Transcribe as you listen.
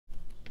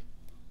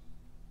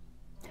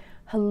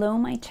Hello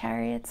my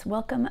chariots,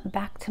 welcome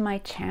back to my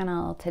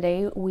channel.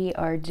 Today we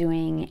are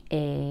doing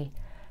a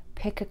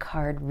pick a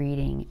card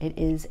reading. It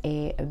is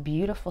a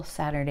beautiful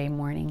Saturday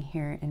morning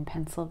here in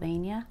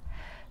Pennsylvania.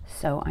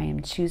 So I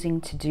am choosing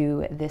to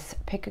do this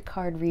pick a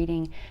card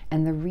reading,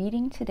 and the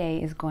reading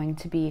today is going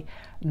to be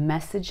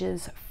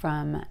messages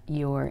from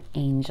your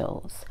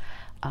angels.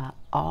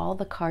 All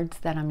the cards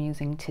that I'm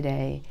using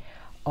today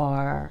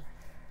are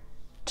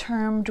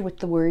termed with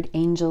the word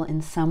angel in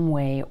some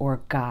way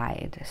or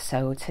guide.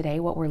 So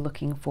today what we're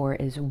looking for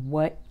is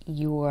what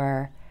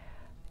your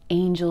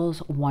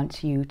angels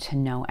want you to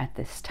know at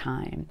this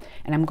time.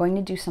 And I'm going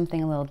to do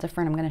something a little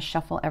different. I'm going to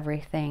shuffle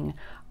everything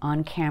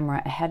on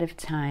camera ahead of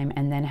time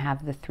and then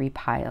have the three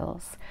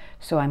piles.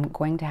 So I'm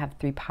going to have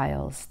three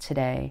piles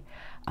today.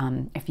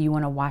 If you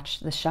want to watch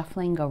the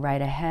shuffling, go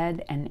right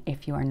ahead. And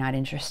if you are not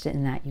interested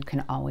in that, you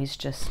can always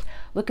just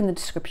look in the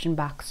description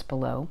box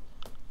below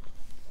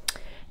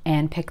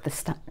and pick the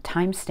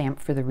timestamp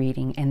for the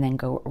reading and then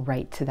go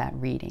right to that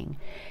reading.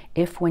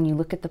 If when you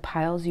look at the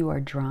piles you are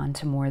drawn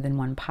to more than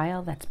one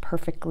pile, that's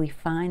perfectly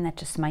fine. That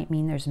just might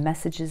mean there's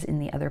messages in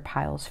the other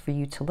piles for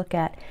you to look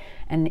at.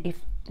 And if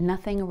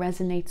nothing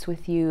resonates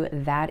with you,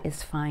 that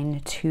is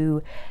fine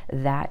too.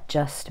 That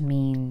just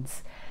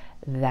means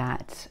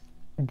that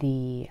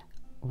the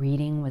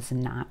reading was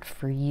not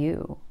for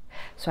you.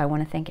 So I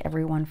want to thank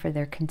everyone for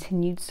their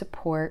continued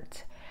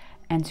support,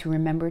 and to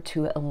remember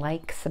to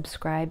like,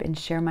 subscribe, and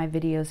share my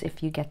videos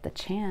if you get the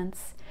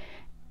chance.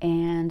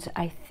 And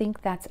I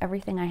think that's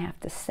everything I have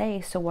to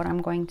say. So what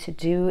I'm going to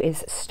do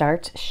is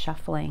start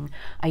shuffling.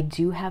 I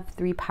do have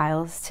three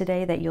piles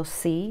today that you'll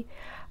see.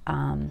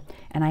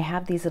 And I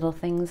have these little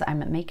things.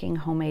 I'm making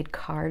homemade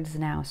cards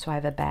now, so I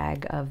have a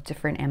bag of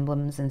different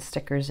emblems and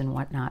stickers and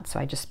whatnot. So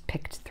I just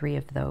picked three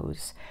of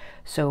those.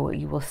 So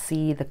you will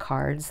see the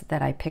cards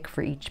that I pick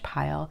for each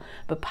pile.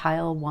 But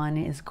pile one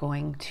is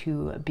going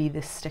to be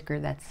the sticker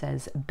that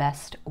says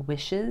best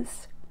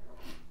wishes.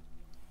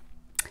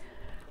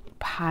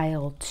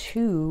 Pile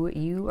two,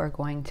 you are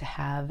going to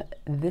have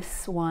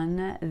this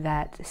one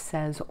that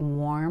says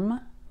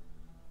warm.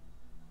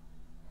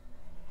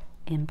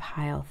 In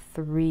pile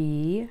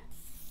three,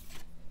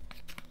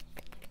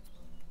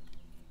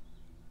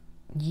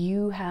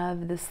 you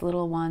have this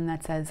little one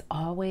that says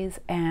always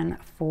and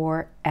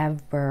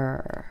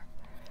forever.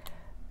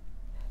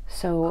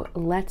 So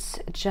let's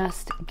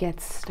just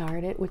get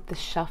started with the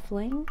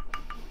shuffling.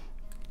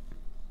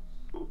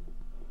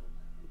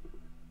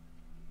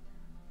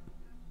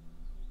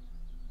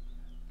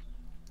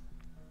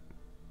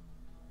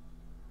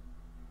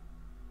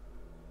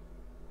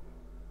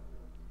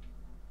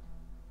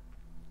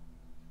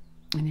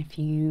 And if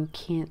you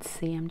can't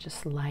see, I'm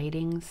just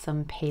lighting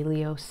some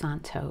Paleo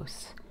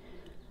Santos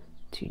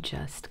to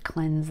just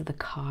cleanse the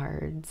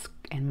cards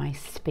and my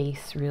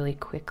space really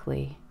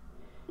quickly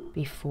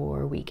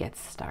before we get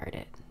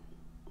started.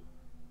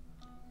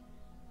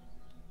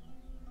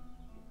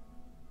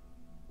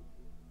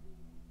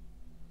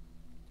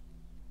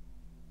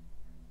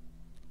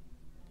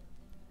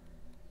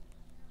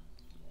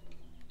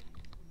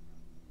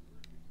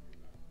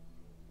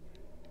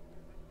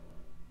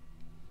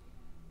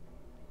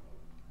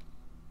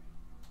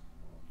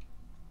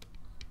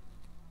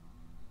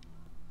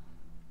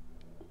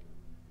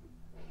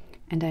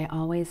 And I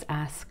always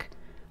ask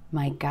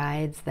my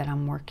guides that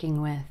I'm working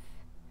with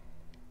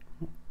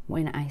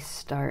when I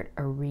start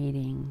a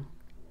reading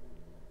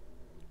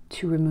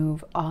to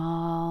remove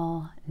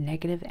all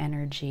negative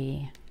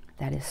energy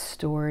that is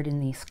stored in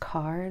these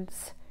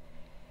cards,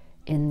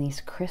 in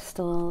these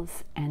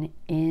crystals, and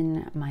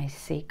in my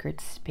sacred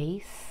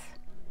space,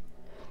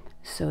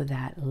 so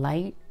that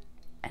light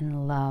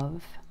and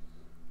love,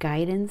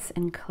 guidance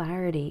and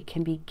clarity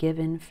can be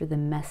given for the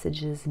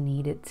messages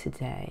needed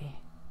today.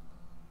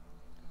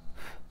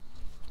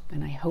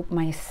 And I hope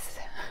my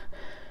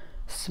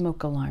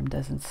smoke alarm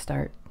doesn't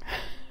start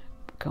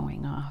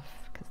going off,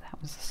 because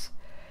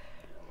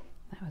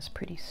that was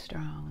pretty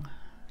strong.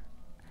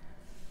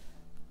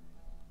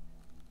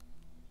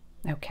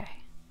 Okay.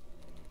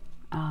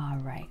 All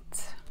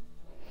right.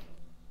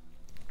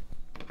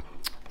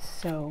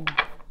 So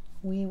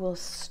we will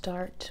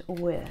start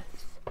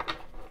with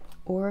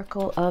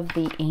Oracle of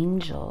the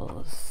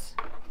Angels.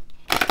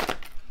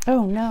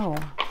 Oh no.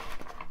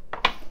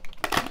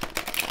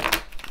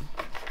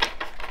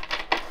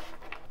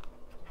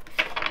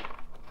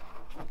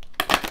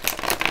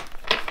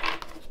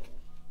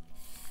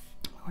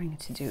 Going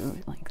to do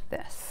like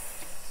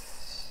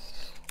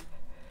this.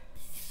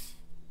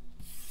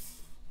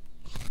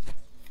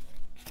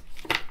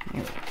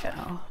 Here we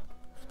go.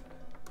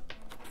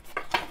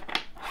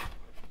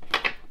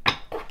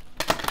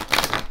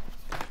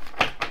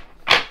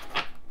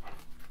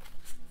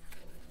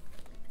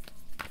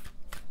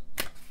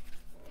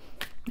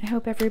 I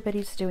hope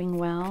everybody's doing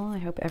well. I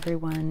hope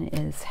everyone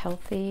is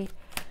healthy,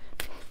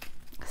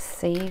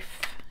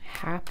 safe,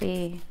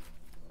 happy.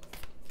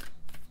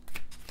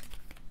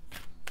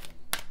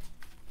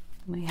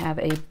 We have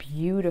a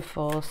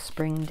beautiful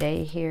spring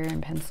day here in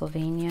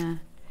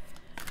Pennsylvania.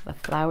 The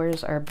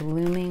flowers are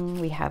blooming.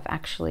 We have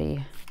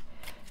actually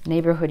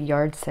neighborhood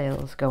yard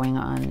sales going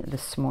on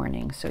this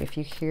morning. So if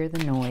you hear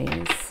the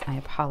noise, I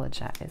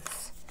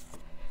apologize.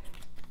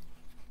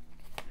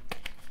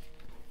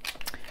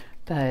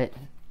 But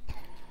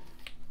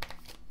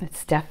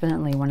it's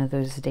definitely one of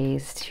those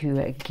days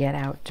to get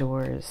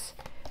outdoors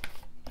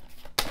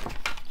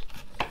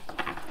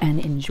and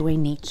enjoy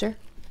nature.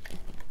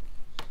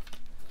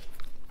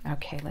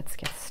 Okay, let's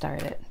get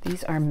started.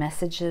 These are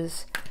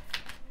messages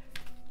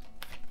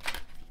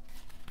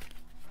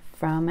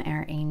from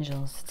our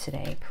angels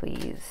today,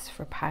 please,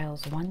 for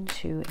piles 1,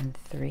 2, and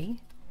 3.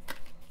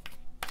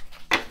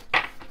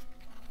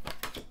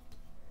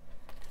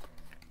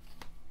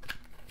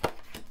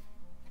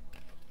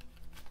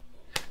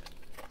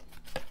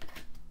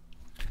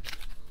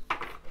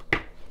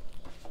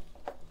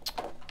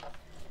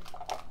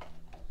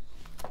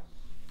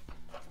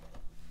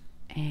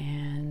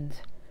 And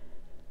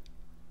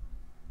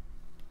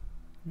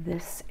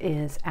this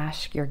is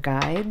Ask Your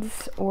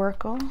Guides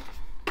Oracle.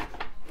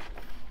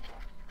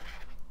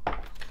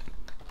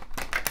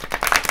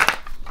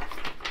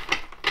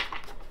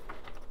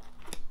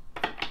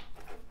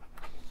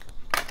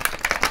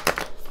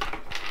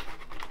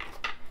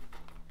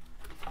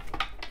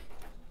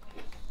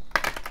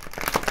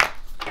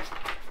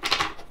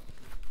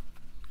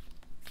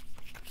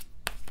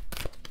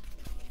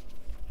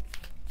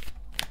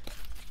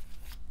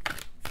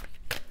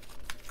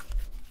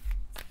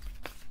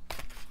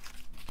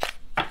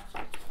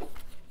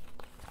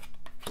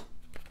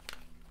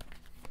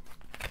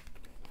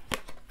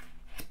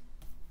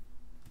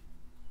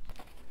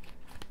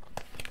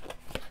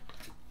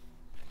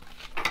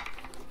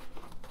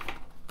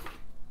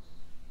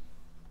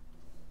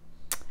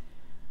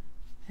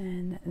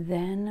 And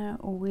then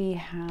we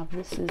have,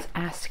 this is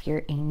Ask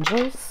Your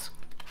Angels.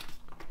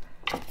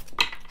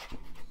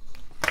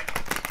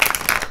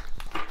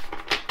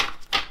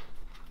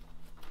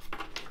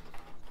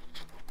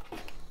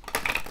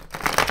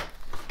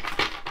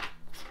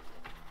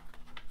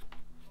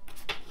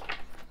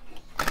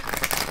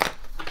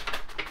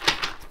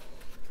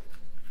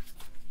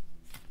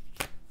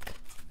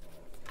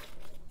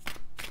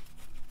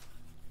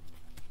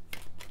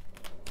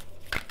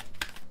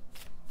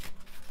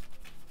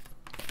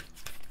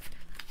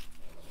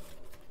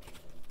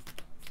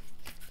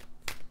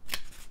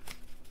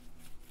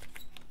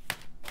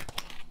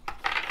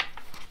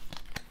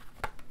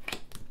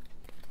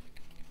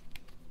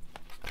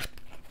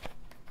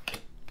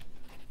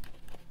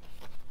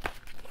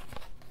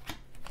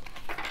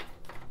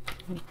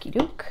 Okie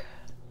doke.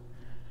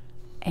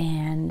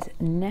 And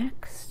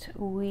next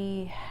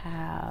we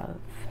have,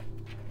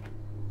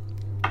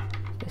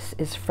 this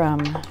is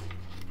from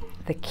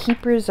the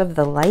Keepers of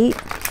the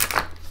Light.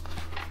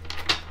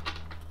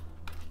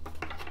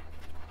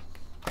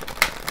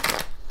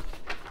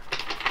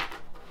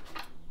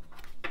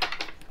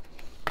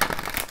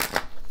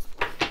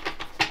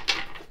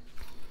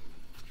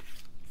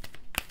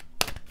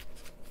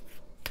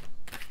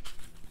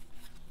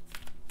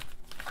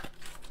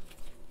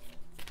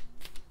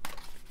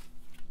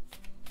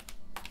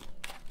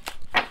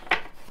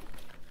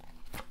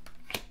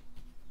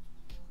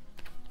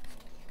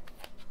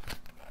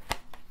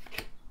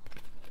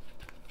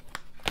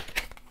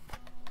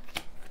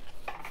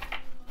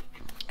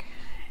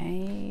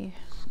 Okay,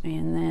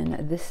 and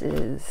then this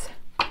is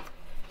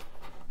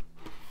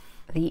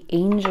the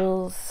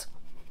Angels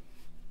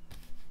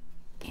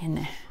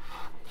and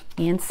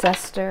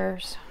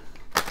Ancestors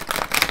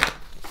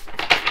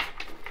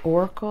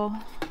Oracle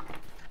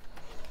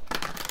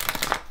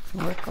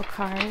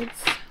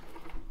cards.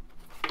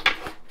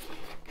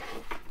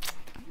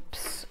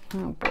 Oops,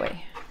 oh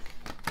boy.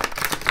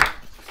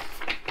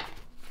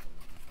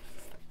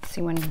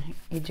 See, when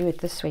you do it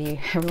this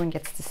way, everyone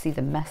gets to see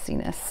the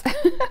messiness.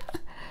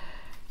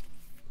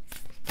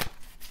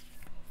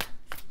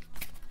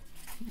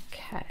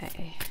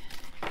 Okay.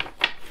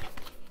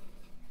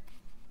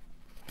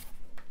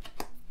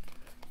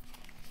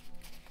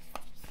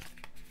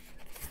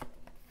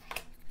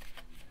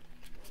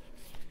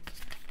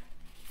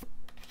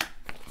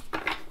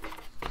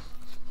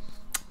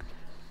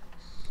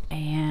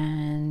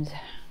 And let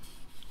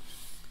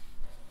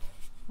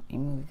me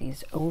move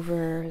these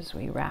over as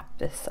we wrap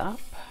this up.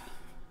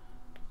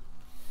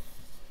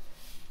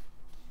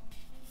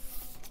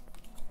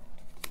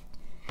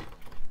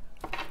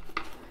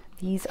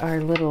 These are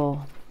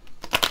little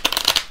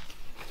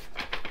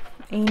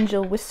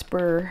angel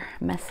whisper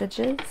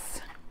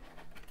messages.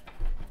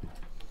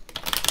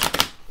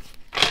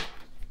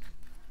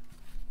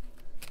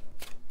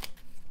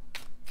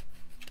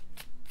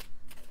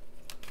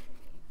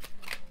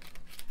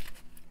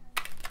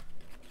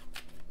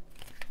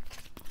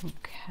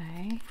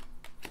 Okay.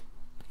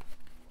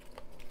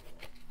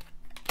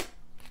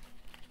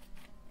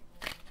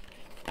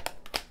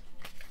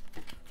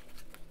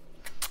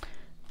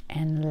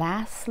 And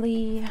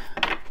lastly,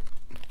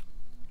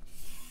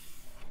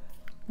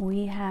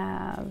 we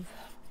have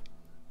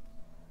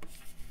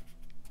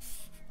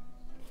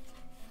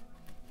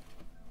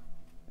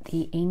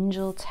the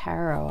Angel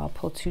Tarot. I'll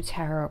pull 2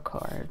 tarot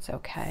cards,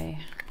 okay?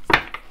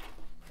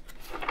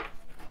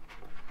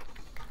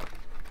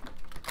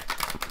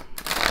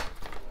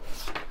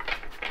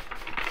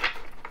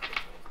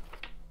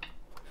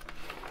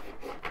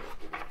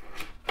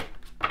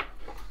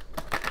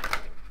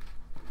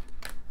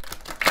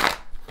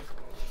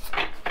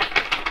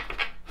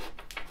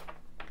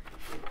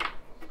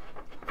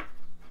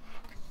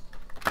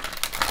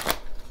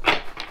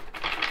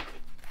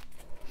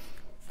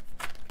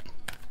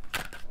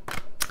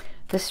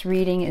 This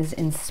reading is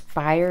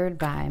inspired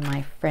by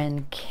my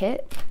friend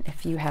Kit.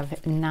 If you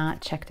have not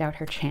checked out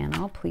her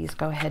channel, please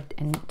go ahead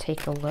and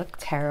take a look.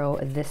 Tarot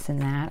This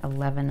and That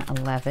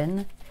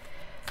 1111.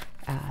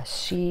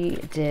 She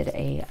did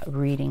a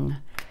reading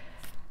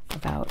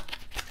about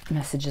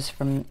messages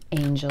from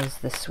angels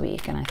this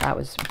week, and I thought it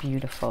was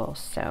beautiful.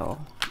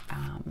 So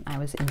I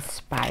was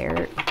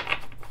inspired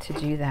to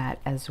do that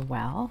as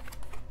well.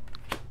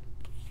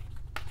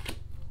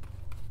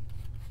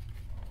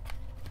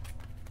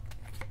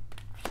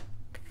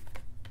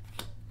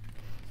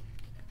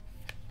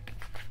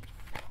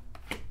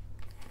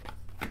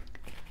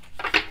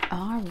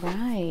 All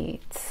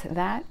right,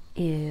 that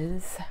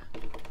is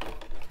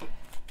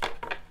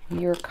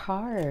your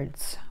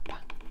cards.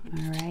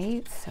 All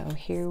right, so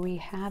here we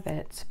have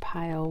it.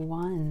 Pile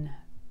 1,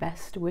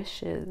 best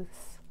wishes.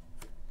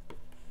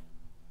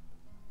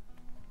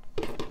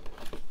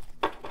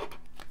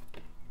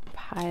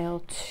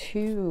 Pile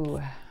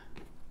 2,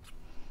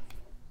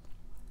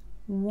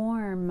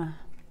 warm.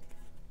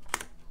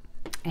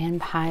 And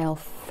pile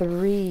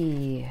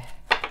 3,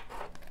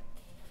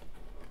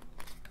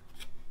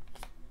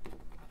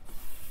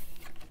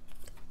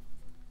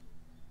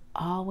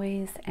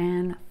 always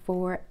and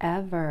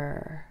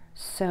forever.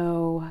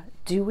 So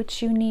do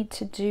what you need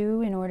to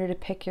do in order to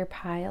pick your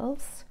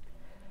piles.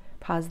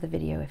 Pause the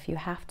video if you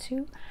have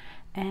to,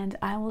 and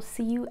I will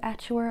see you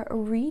at your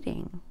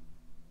reading.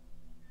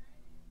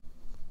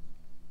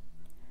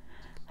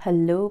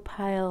 Hello,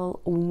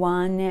 pile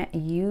 1.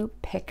 You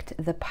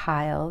picked the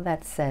pile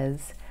that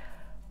says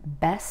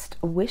best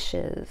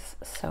wishes.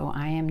 So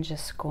I am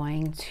just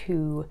going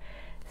to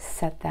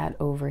set that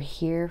over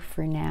here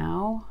for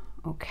now.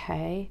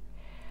 Okay.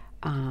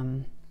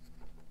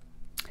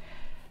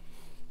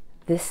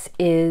 This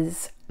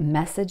is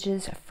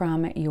messages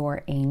from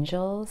your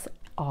angels.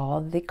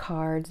 All the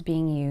cards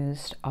being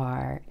used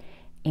are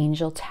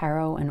angel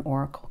tarot and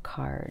oracle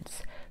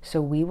cards.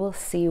 So we will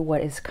see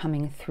what is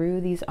coming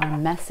through. These are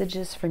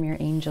messages from your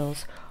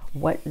angels,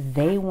 what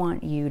they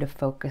want you to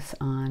focus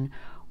on,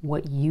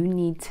 what you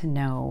need to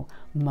know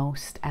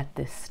most at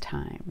this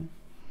time.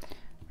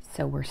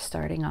 So we're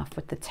starting off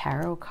with the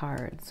tarot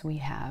cards. We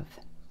have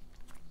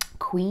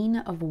Queen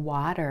of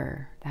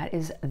Water. That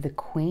is the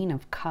Queen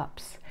of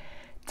Cups.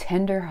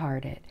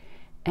 Tender-hearted,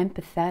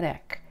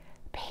 empathetic,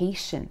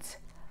 patient,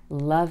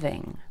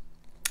 loving.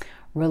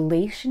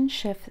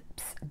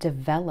 Relationships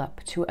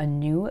develop to a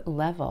new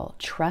level.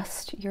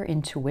 Trust your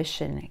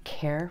intuition.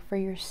 Care for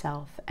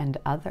yourself and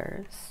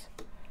others.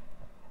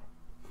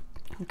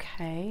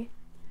 Okay.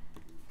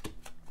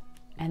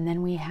 And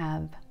then we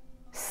have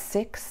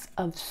 6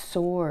 of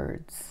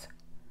Swords.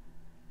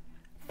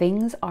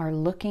 Things are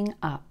looking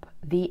up.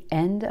 The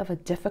end of a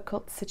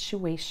difficult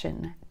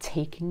situation.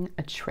 Taking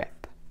a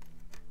trip.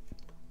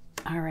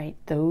 All right,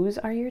 those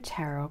are your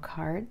tarot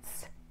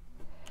cards.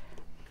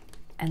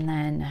 And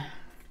then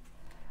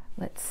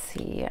let's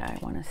see, I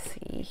want to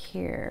see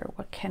here,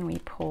 what can we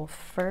pull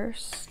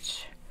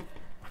first?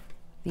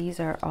 These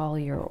are all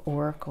your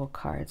oracle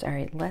cards. All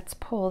right, let's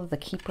pull the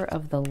Keeper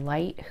of the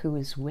Light, who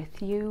is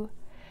with you.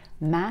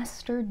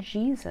 Master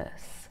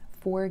Jesus,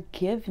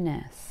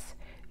 forgiveness.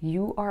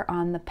 You are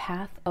on the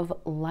path of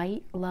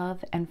light,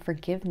 love, and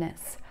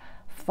forgiveness.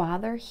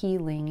 Father,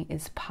 healing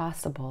is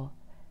possible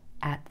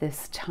at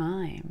this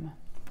time.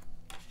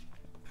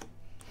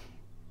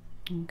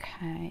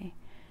 Okay.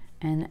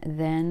 And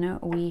then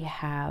we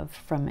have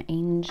from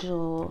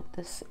Angel,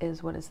 this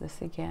is, what is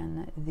this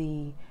again?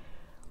 The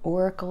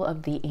Oracle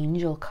of the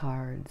Angel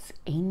cards.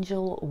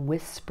 Angel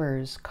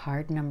Whispers,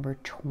 card number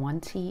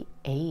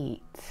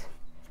 28.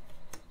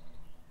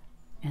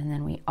 And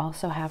then we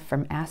also have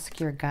from Ask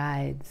Your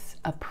Guides,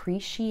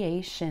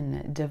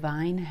 Appreciation,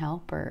 Divine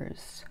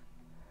Helpers.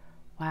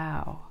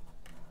 Wow.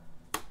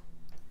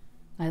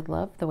 I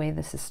love the way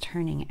this is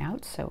turning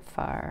out so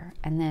far.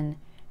 And then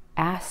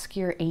Ask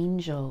Your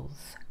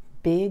Angels,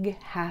 Big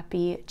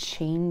Happy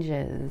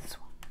Changes.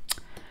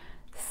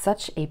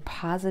 Such a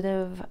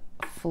positive,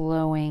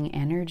 flowing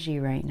energy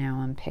right now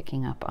I'm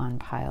picking up on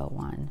pile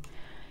 1.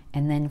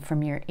 And then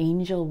from your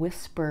Angel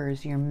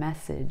Whispers, your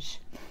message,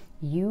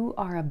 you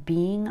are a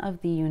being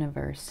of the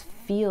universe.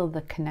 Feel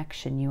the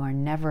connection. You are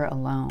never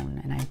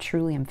alone. And I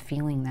truly am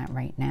feeling that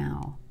right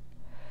now.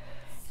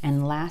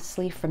 And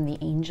lastly, from the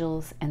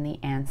angels and the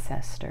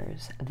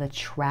ancestors, the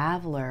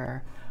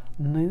Traveler,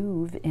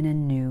 move in a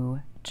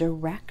new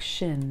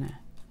direction.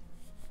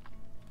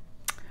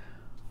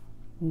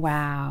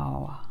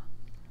 Wow.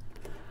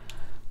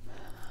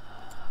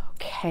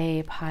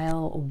 Okay,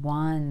 pile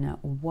 1.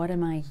 What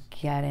am I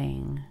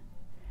getting?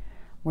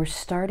 We're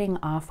starting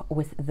off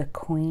with the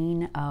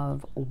Queen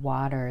of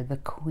Water, the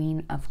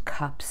Queen of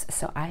Cups.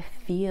 So I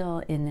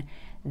feel in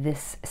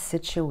this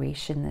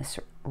situation, this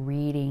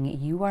reading,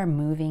 you are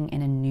moving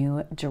in a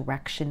new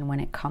direction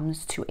when it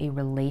comes to a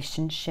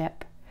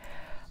relationship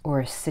or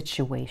a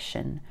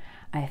situation.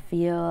 I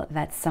feel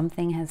that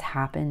something has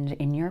happened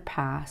in your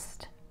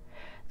past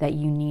that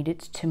you needed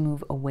to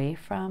move away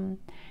from,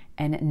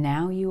 And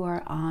now you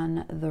are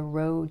on the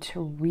road to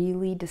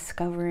really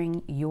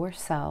discovering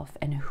yourself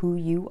and who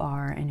you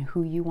are and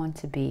who you want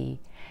to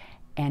be.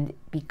 And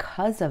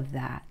because of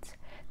that,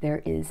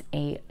 there is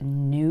a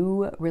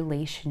new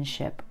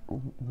relationship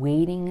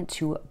waiting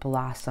to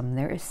blossom.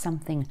 There is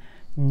something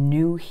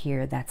new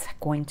here that's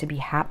going to be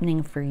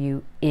happening for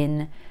you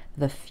in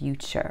the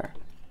future.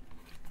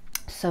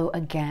 So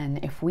again,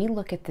 if we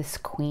look at this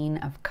Queen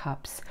of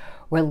Cups,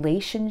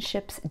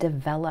 relationships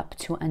develop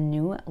to a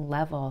new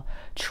level.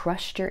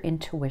 Trust your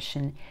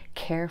intuition,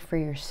 care for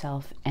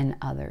yourself and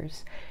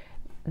others.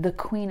 The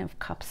Queen of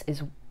Cups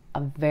is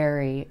a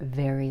very,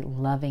 very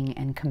loving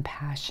and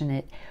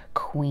compassionate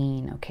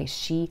queen. Okay,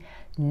 she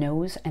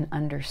knows and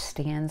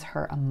understands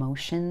her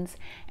emotions,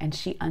 and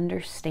she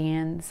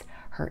understands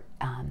her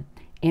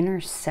inner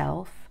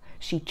self.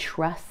 She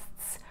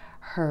trusts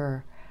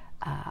her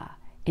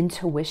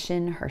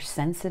intuition, her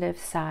sensitive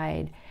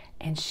side,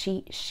 and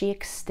she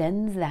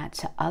extends that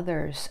to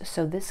others.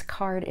 So this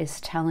card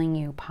is telling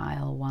you,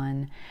 pile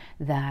one,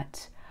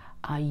 that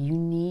you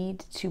need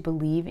to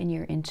believe in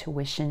your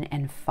intuition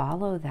and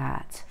follow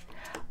that.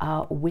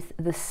 With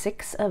the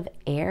Six of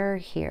Air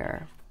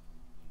here,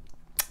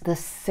 the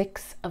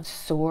Six of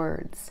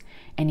Swords,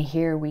 and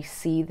here we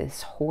see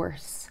this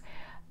horse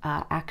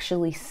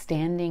actually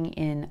standing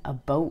in a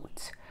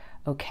boat.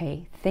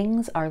 Okay,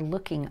 things are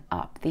looking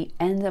up, the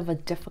end of a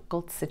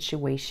difficult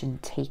situation,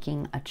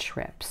 taking a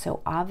trip.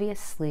 So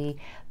obviously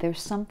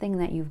there's something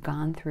that you've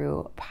gone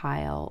through,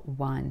 pile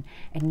one.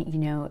 And you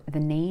know,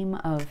 the name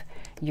of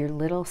your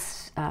little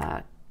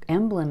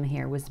emblem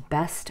here was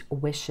best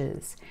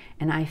wishes,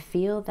 and I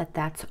feel that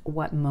that's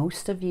what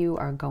most of you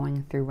are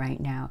going through right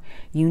now.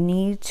 You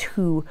need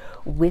to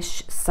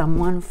wish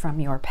someone from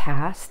your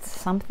past,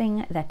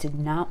 something that did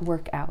not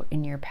work out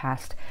in your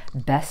past,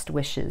 best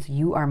wishes.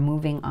 You are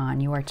moving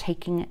on. You are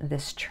taking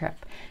this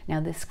trip. Now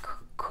this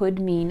could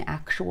mean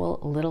actual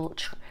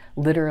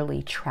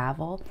literally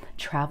travel.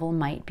 Travel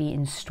might be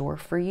in store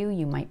for you.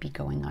 You might be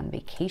going on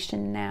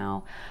vacation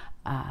now.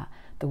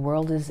 The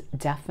world is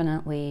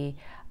definitely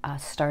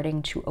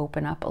starting to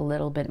open up a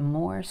little bit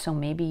more. So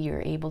maybe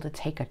you're able to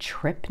take a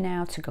trip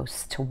now to go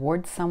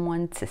towards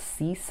someone, to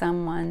see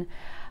someone.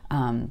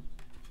 And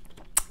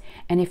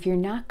if you're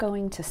not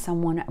going to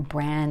someone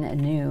brand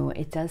new,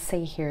 it does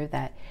say here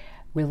that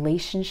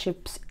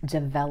relationships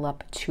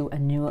develop to a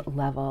new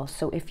level.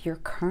 So if you're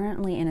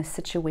currently in a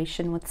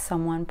situation with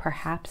someone,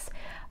 perhaps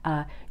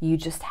you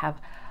just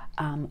have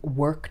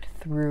worked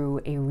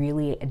through a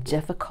really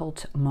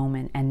difficult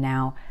moment, and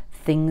now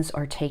things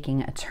are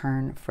taking a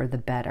turn for the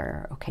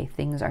better. Okay,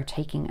 things are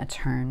taking a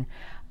turn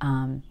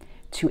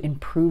to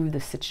improve the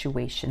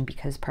situation,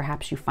 because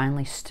perhaps you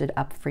finally stood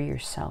up for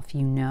yourself.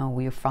 You know,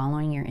 you're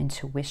following your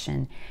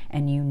intuition,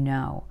 and you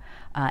know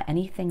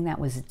anything that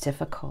was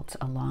difficult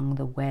along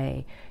the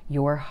way,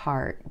 your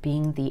heart,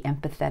 being the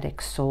empathetic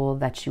soul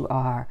that you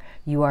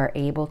are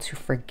able to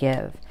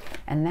forgive.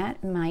 And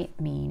that might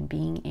mean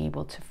being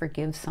able to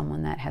forgive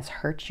someone that has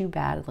hurt you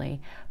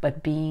badly,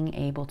 but being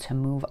able to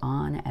move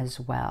on as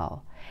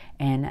well.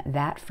 And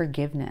that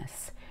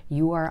forgiveness,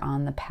 you are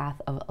on the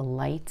path of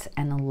light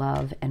and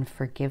love and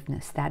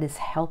forgiveness. That is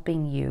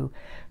helping you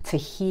to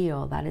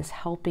heal. That is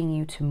helping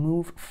you to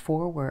move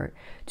forward,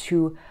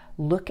 to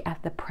look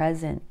at the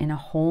present in a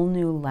whole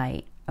new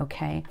light.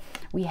 Okay,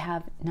 we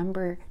have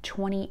number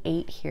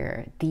 28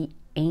 here, the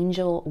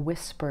Angel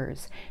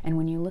Whispers. And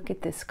when you look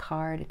at this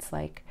card, it's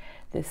like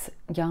this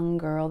young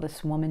girl,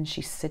 this woman,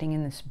 she's sitting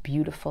in this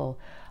beautiful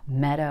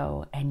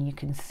meadow, and you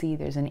can see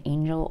there's an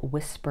angel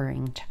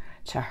whispering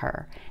to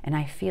her. And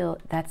I feel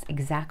that's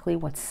exactly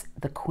what's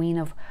the Queen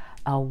of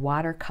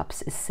Water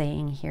Cups is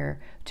saying here,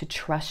 to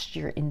trust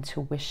your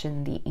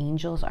intuition. The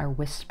angels are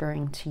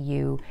whispering to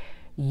you.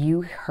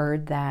 You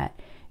heard that.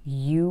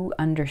 You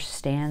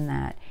understand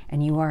that,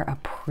 and you are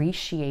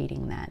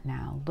appreciating that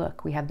now.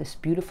 Look, we have this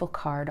beautiful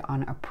card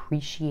on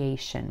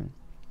appreciation.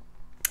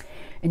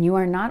 And you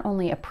are not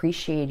only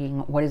appreciating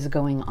what is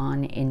going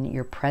on in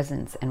your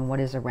presence and what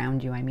is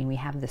around you. I mean, we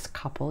have this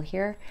couple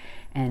here,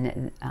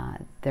 and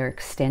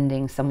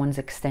someone's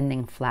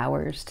extending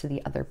flowers to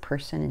the other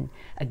person. And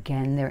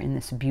again, they're in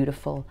this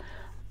beautiful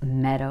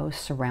meadow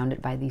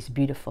surrounded by these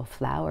beautiful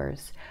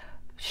flowers,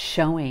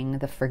 showing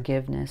the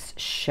forgiveness,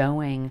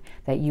 showing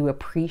that you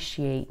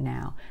appreciate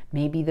now.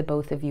 Maybe the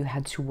both of you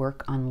had to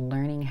work on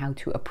learning how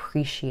to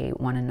appreciate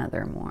one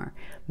another more.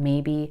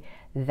 Maybe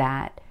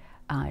that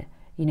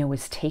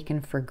was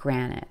taken for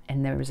granted,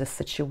 and there was a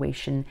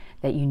situation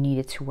that you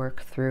needed to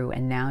work through,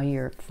 and now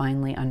you're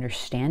finally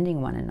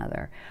understanding one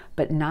another.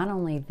 But not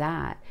only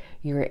that,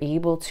 you're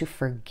able to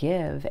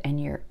forgive,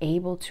 and you're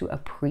able to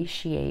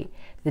appreciate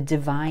the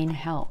divine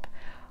help.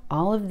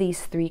 All of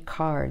these three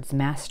cards,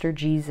 Master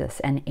Jesus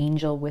and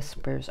Angel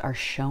Whispers, are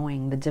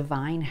showing the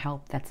divine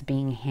help that's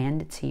being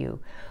handed to you.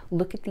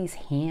 Look at these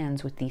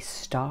hands with these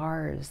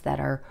stars that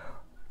are,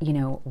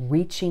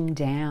 reaching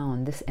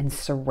down and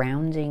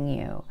surrounding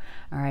you.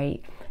 All right.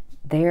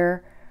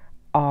 There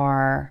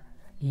are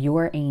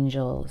your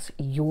angels,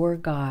 your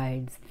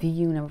guides, the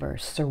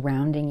universe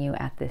surrounding you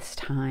at this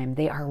time.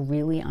 They are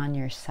really on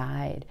your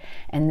side.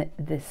 And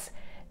this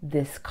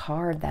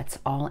card that's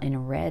all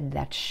in red,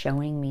 that's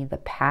showing me the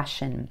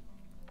passion.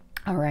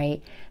 All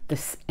right,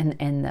 this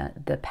and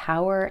the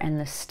power and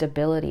the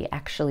stability.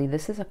 Actually,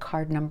 this is a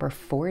card number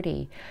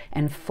 40,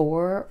 and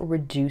 4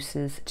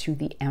 reduces to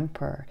the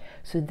Emperor.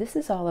 So this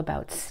is all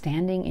about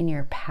standing in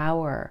your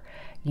power,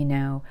 you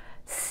know,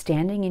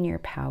 standing in your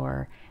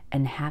power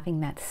and having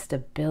that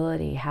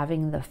stability,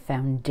 having the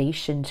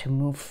foundation to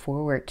move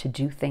forward, to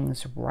do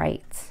things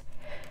right.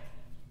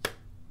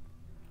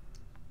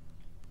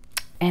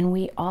 And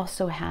we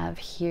also have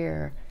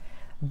here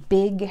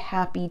big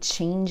happy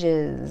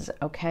changes,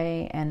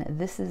 okay? And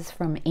this is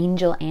from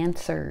Angel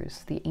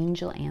Answers, the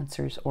Angel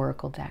Answers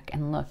Oracle deck.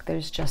 And look,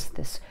 there's just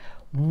this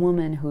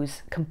woman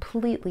who's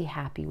completely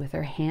happy with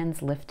her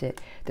hands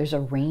lifted. There's a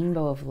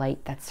rainbow of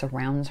light that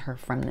surrounds her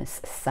from this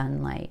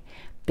sunlight.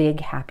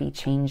 Big happy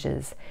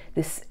changes.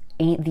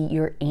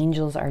 Your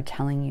angels are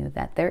telling you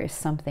that there is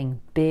something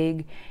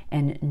big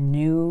and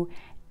new,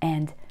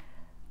 and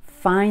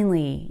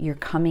finally you're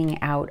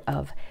coming out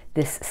of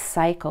this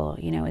cycle.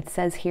 You know, it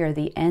says here,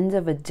 the end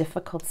of a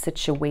difficult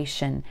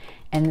situation,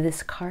 and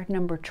this card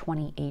number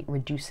 28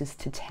 reduces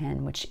to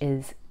 10, which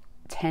is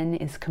 10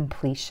 is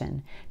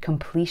completion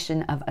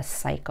of a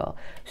cycle.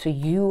 So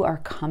you are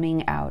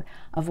coming out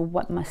of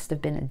what must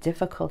have been a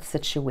difficult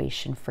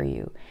situation for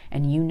you,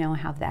 and you now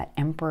have that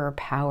Emperor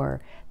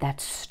power, that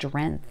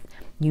strength.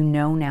 You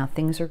know now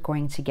things are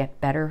going to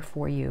get better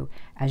for you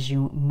as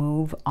you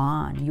move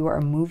on. You are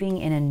moving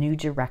in a new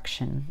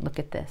direction. Look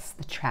at this,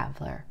 the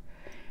Traveler.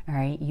 All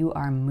right, you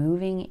are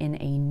moving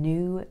in a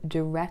new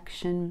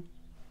direction.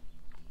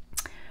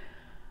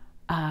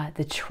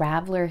 The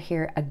Traveler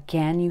here,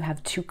 again, you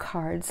have 2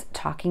 cards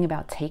talking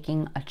about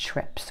taking a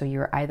trip. So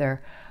you're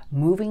either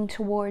moving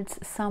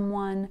towards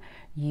someone,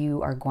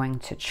 you are going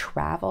to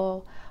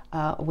travel.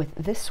 With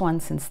this one,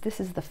 since this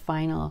is the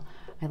final,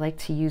 I like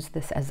to use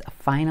this as a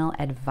final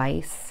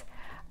advice.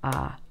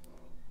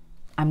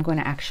 I'm going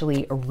to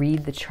actually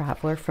read the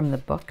Traveler from the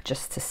book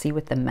just to see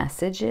what the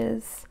message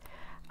is.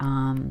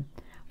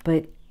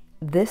 But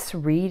this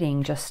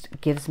reading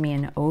just gives me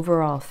an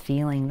overall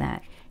feeling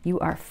that you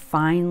are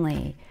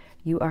finally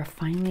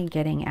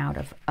getting out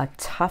of a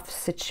tough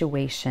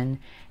situation,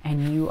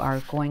 and you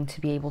are going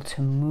to be able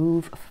to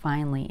move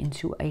finally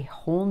into a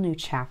whole new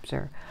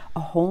chapter,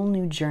 a whole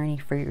new journey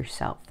for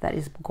yourself that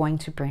is going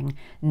to bring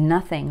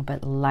nothing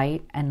but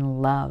light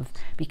and love,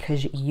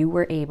 because you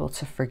were able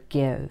to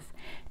forgive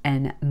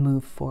and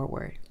move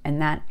forward.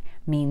 And that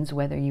means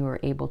whether you are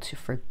able to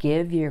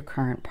forgive your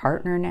current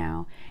partner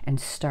now and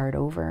start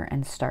over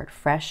and start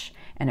fresh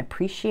and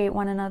appreciate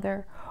one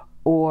another,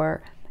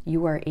 or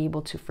you are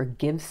able to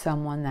forgive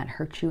someone that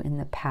hurt you in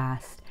the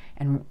past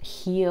and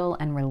heal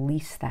and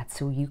release that,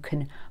 so you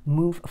can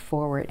move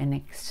forward and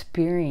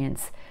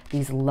experience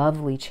these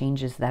lovely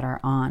changes that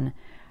are on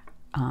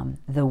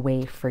the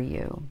way for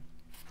you.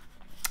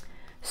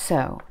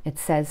 So it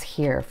says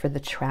here for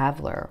the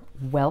Traveler,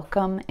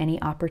 welcome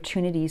any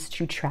opportunities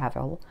to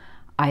travel,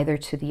 either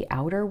to the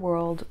outer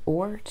world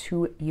or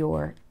to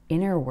your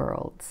inner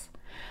worlds.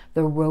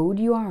 The road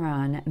you are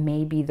on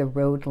may be the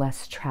road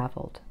less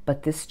traveled,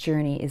 but this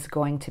journey is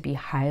going to be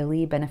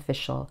highly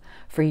beneficial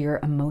for your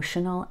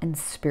emotional and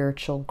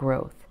spiritual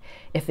growth.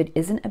 If it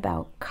isn't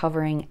about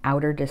covering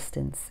outer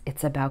distance,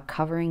 it's about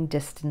covering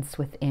distance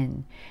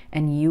within,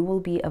 and you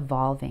will be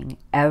evolving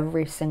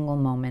every single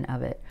moment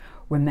of it.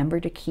 Remember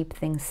to keep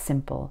things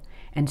simple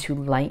and to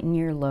lighten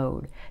your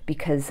load,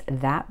 because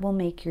that will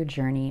make your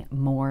journey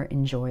more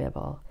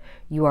enjoyable.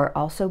 You are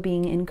also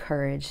being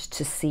encouraged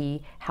to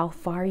see how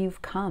far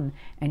you've come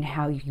and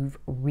how you've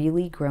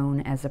really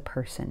grown as a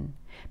person,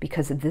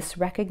 because this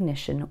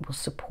recognition will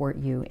support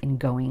you in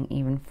going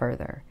even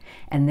further.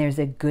 And there's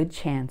a good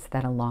chance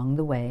that along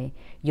the way,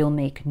 you'll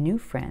make new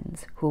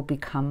friends who will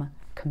become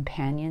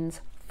companions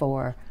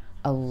for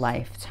a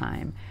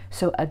lifetime.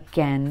 So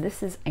again,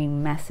 this is a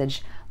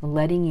message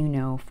letting you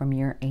know from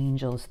your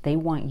angels. They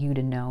want you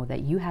to know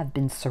that you have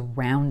been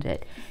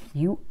surrounded.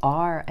 You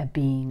are a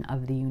being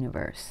of the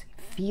universe.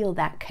 Feel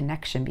that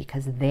connection,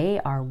 because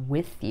they are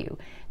with you.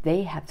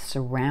 They have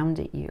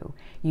surrounded you.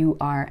 You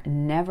are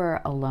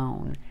never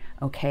alone,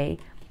 okay?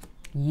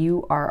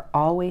 You are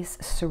always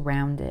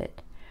surrounded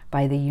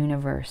by the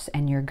universe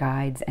and your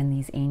guides and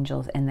these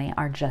angels, and they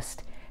are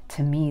just,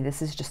 to me,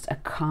 this is just a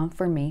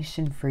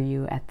confirmation for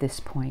you at this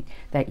point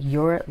that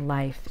your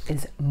life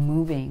is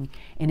moving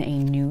in a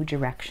new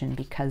direction,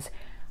 because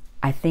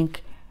I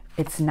think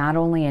it's not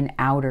only an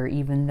outer,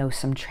 even though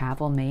some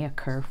travel may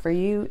occur for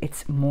you,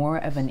 it's more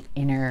of an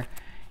inner,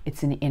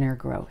 it's an inner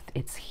growth.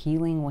 It's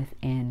healing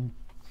within.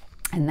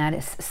 And that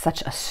is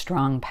such a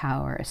strong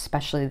power,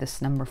 especially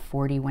this number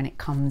 40 when it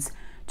comes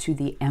to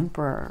the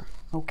Emperor,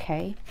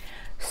 okay?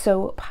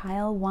 So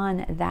pile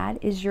 1,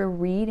 that is your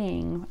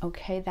reading,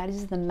 okay? That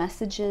is the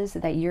messages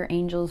that your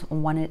angels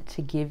wanted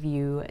to give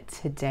you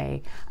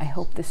today. I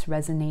hope this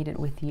resonated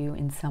with you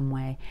in some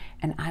way,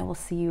 and I will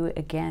see you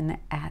again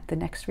at the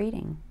next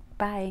reading.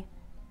 Bye.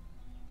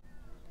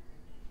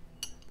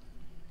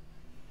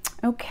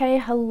 Okay,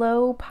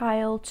 hello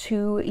pile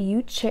 2.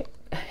 You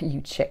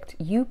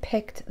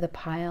picked the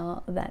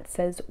pile that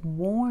says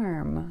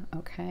warm.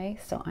 Okay,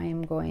 so I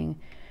am going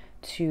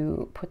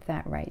to put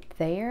that right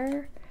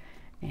there,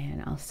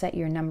 and I'll set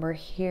your number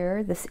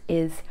here. This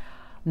is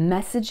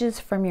messages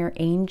from your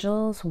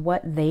angels,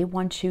 what they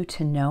want you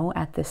to know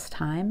at this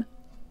time.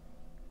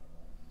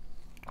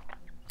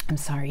 I'm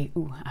sorry,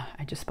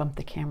 I just bumped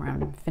the camera.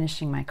 I'm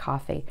finishing my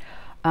coffee.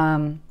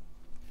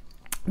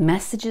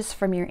 Messages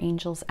from your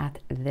angels at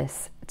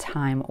this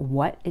time,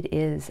 what it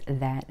is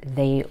that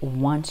they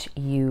want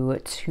you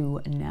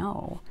to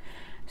know.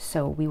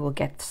 So we will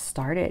get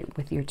started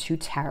with your 2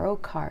 tarot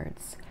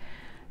cards.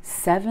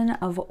 7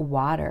 of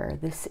water.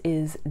 This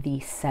is the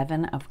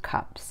 7 of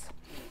cups.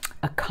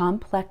 A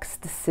complex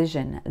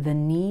decision, the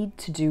need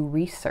to do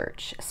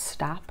research,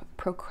 stop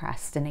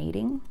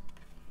procrastinating.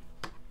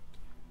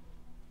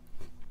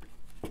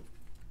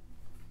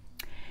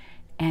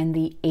 And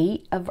the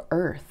 8 of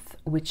earth,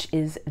 which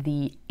is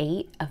the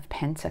 8 of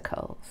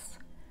pentacles.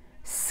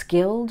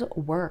 Skilled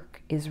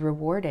work is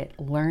rewarded,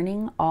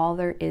 learning all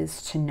there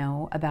is to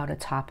know about a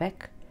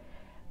topic,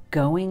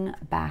 going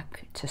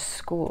back to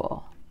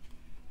school.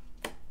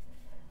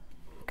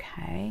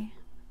 Okay.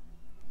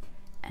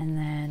 And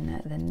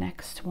then the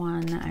next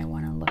one I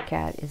want to look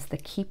at is the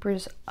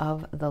keepers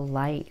of the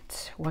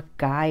light. What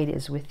guide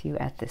is with you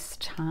at this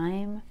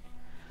time?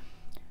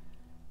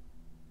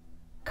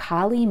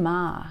 Kali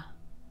Ma.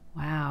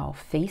 Wow,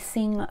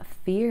 facing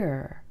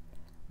fear.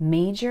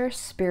 Major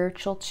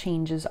spiritual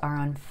changes are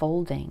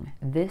unfolding.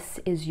 This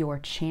is your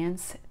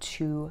chance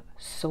to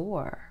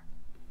soar.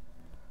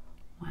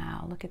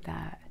 Wow, look at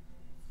that.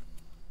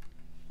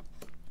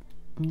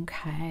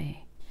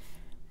 Okay.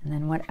 And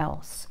then what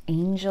else?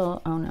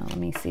 Angel, oh no, let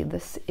me see.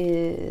 This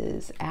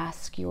is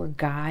ask your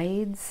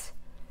guides,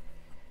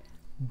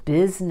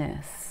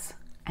 business,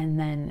 and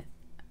then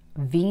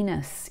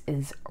Venus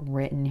is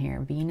written here.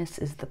 Venus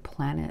is the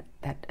planet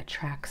that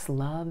attracts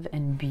love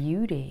and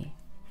beauty.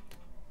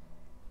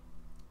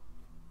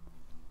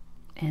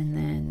 And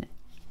then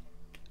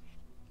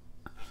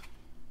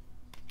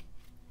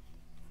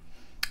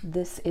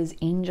this is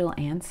angel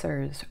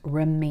answers.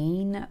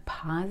 Remain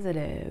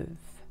positive.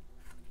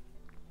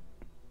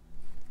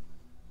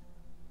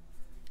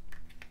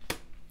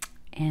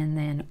 And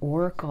then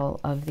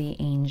Oracle of the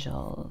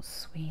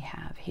Angels. We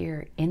have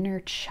here inner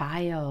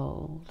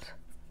child.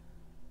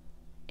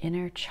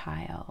 Inner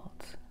child,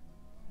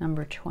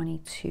 number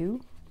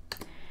 22.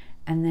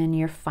 And then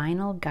your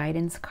final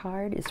guidance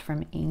card is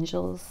from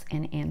Angels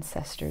and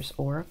Ancestors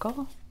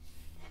Oracle.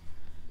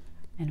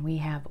 And we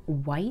have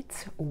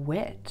White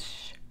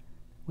Witch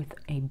with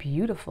a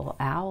beautiful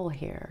owl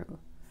here.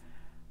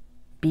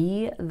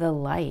 Be the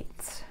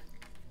light.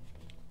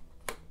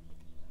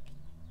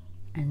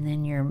 And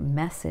then your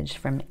message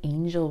from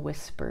Angel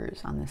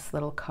Whispers on this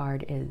little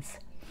card is,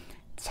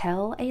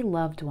 tell a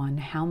loved one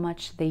how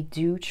much they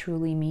do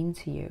truly mean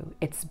to you.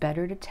 It's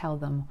better to tell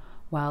them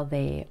while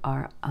they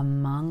are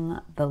among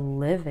the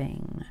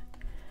living.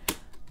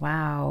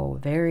 Wow,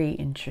 very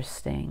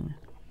interesting.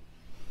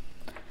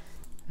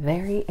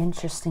 Very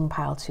interesting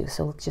pile 2.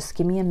 So just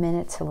give me a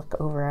minute to look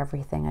over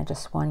everything. I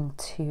just want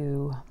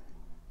to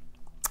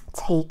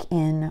take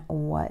in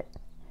what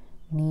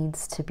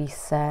needs to be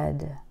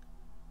said.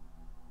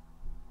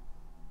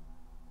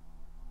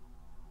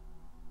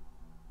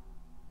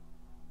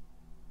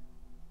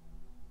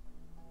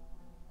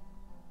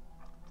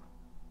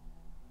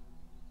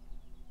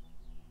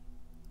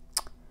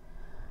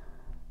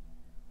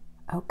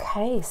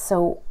 Okay,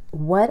 so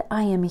what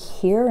I am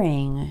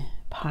hearing,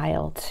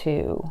 pile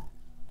 2,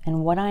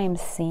 and what I am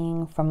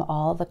seeing from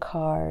all the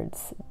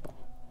cards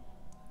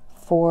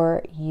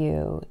for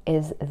you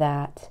is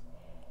that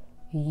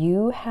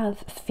you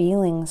have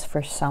feelings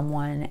for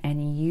someone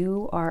and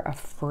you are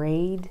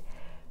afraid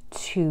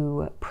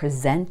to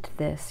present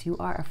this. You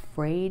are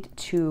afraid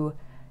to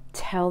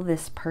tell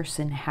this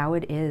person how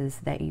it is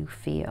that you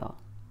feel.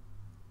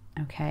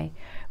 Okay,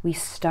 we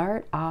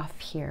start off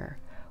here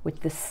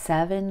with the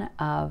 7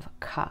 of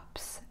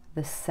cups,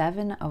 the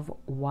 7 of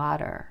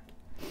water,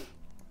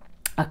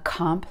 a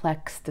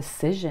complex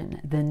decision,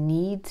 the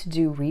need to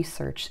do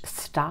research,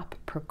 stop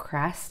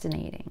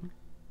procrastinating.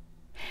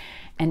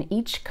 And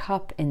each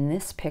cup in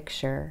this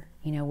picture,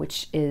 you know,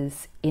 which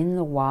is in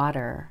the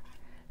water,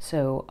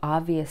 so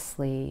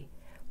obviously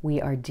we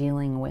are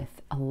dealing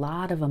with a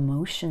lot of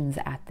emotions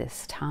at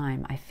this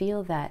time. I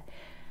feel that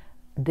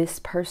this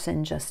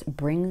person just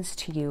brings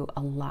to you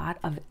a lot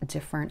of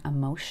different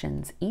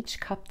emotions. Each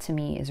cup to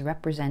me is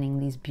representing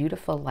these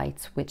beautiful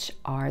lights, which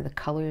are the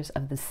colors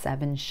of the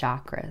 7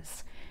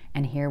 chakras.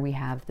 And here we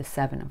have the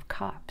 7 of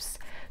cups.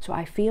 So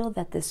I feel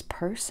that this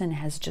person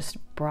has just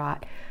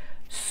brought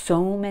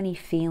so many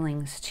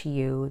feelings to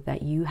you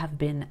that you have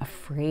been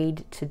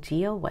afraid to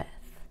deal with.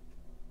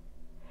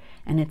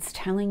 And it's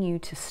telling you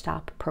to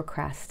stop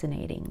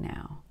procrastinating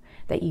now,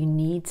 that you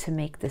need to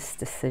make this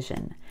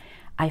decision.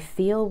 I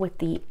feel with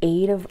the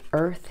 8 of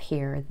earth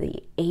here,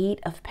 the 8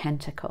 of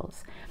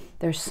pentacles,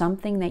 There's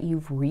something that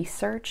you've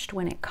researched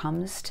when it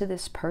comes to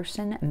this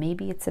person.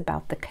 Maybe it's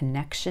about the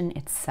connection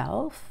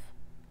itself.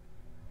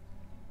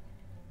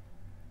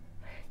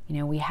 You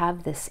know, we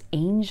have this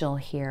angel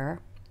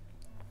here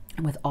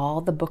with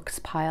all the books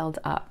piled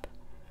up.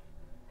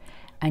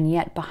 And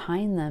yet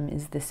behind them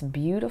is this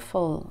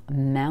beautiful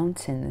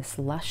mountain, this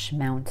lush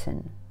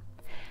mountain.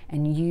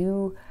 And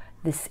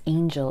this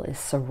angel is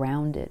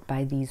surrounded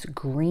by these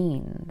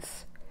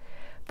greens.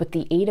 But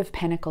the Eight of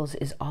Pentacles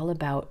is all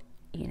about,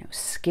 you know,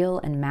 skill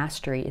and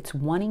mastery. It's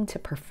wanting to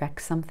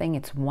perfect something.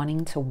 It's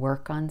wanting to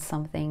work on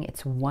something.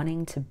 It's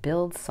wanting to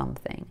build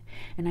something.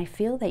 And I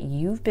feel that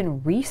you've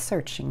been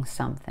researching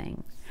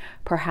something.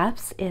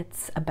 Perhaps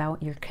it's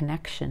about your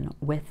connection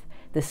with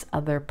this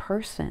other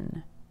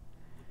person.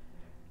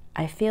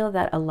 I feel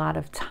that a lot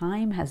of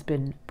time has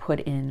been put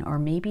in, or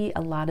maybe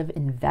a lot of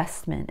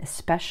investment,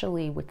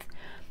 especially with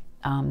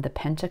the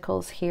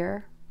Pentacles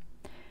here.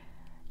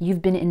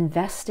 You've been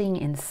investing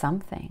in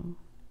something.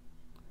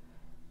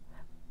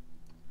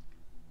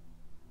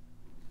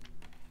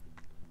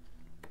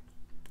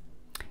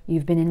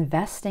 You've been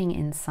investing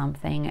in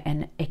something,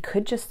 and it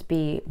could just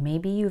be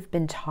maybe you've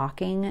been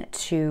talking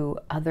to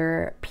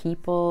other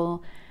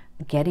people,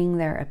 getting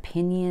their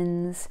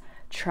opinions,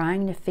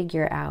 trying to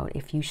figure out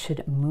if you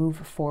should move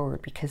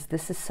forward, because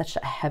this is such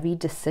a heavy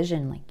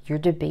decision. Like, you're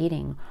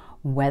debating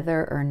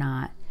whether or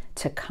not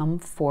to come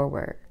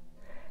forward,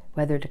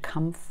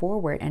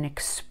 and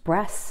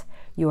express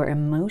your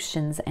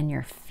emotions and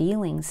your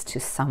feelings to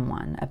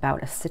someone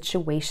about a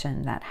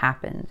situation that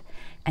happened.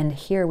 And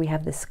here we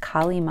have this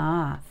Kali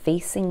Ma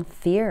facing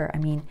fear. I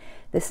mean,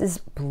 this is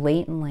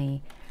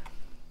blatantly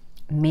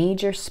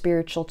major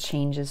spiritual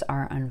changes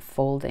are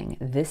unfolding.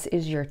 This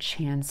is your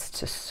chance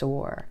to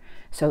soar.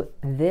 So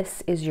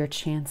this is your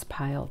chance,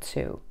 pile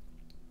 2.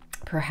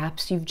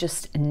 Perhaps you've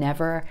just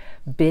never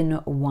been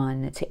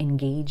one to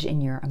engage in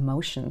your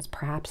emotions.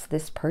 Perhaps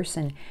this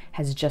person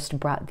has just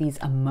brought these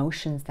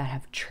emotions that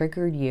have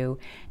triggered you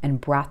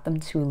and brought them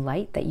to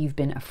light that you've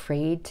been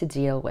afraid to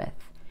deal with.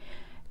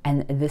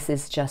 And this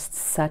is just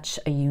such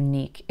a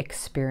unique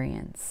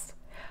experience.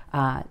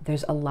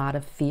 There's a lot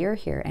of fear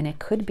here, and it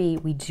could be,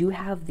 we do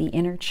have the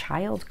inner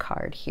child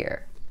card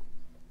here.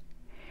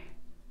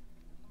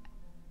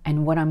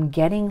 And what I'm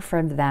getting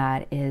from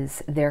that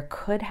is there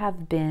could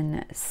have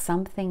been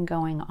something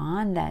going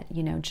on that,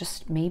 you know,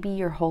 just maybe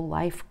your whole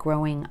life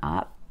growing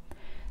up,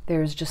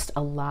 there's just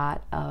a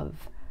lot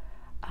of,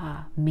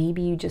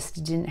 maybe you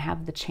just didn't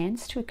have the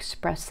chance to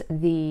express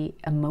the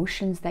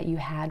emotions that you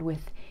had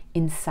with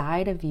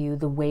inside of you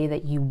the way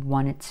that you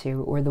wanted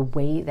to, or the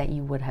way that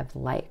you would have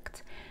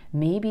liked.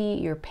 Maybe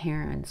your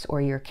parents or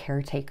your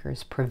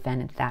caretakers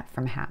prevented that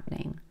from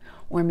happening.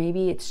 Or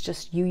maybe it's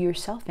just you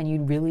yourself and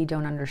you really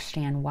don't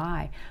understand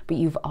why, but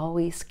you've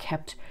always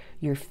kept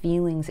your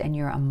feelings and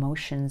your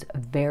emotions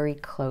very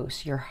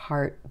close, your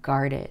heart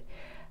guarded,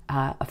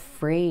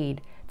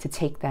 afraid to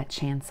take that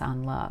chance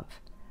on love,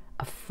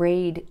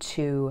 afraid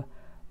to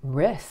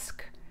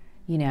risk,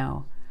 you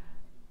know,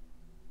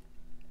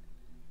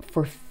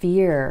 for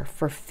fear,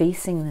 for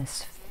facing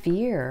this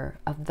fear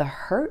of the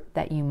hurt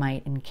that you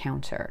might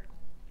encounter.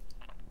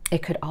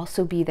 It could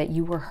also be that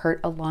you were hurt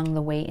along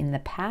the way in the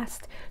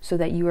past, so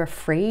that you're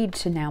afraid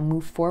to now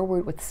move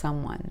forward with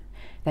someone,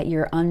 that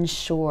you're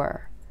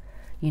unsure,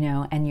 you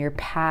know, and your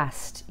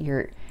past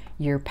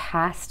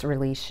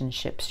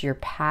relationships, your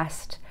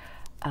past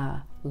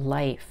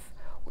life,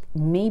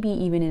 maybe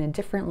even in a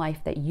different life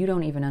that you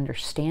don't even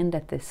understand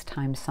at this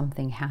time,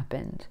 something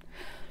happened.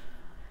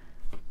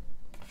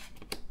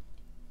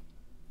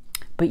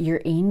 But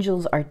your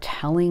angels are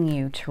telling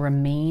you to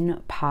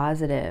remain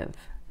positive.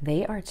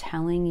 They are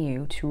telling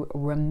you to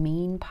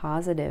remain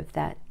positive,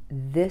 that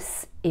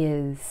this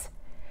is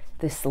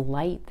this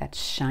light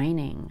that's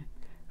shining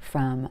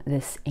from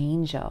this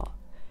angel.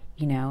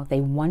 You know,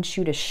 they want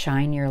you to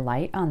shine your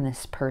light on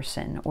this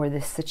person or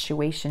this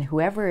situation,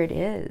 whoever it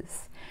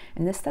is.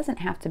 And this doesn't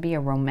have to be a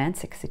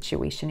romantic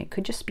situation. It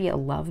could just be a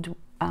loved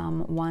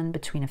one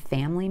between a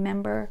family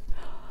member,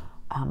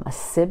 a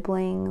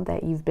sibling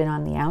that you've been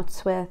on the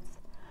outs with,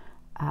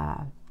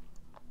 a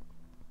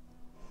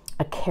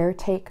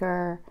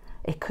caretaker.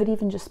 It could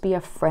even just be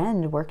a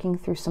friend working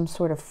through some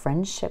sort of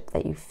friendship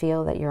that you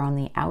feel that you're on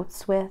the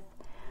outs with.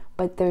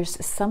 But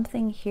there's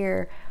something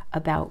here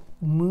about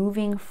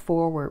moving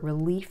forward,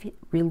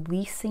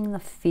 releasing the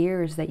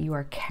fears that you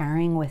are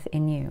carrying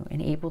within you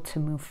and able to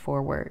move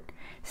forward.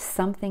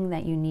 Something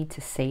that you need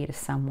to say to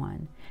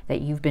someone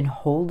that you've been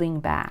holding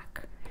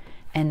back.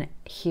 And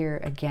here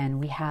again,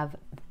 we have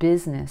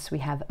business, we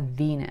have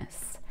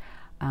Venus.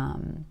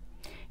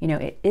 You know,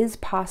 it is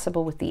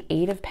possible with the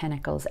Eight of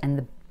Pentacles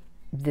and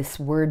this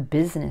word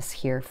business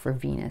here for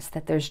Venus,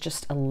 that there's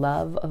just a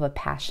love of a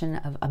passion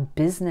of a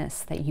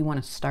business that you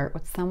want to start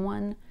with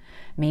someone.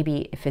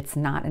 Maybe if it's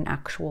not an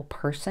actual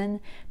person,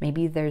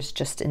 maybe there's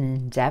just an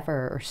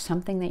endeavor or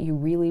something that you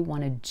really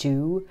want to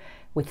do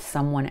with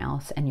someone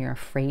else, and you're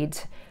afraid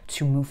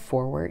to move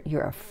forward.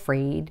 You're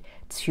afraid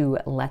to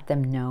let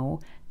them know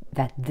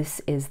that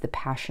this is the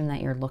passion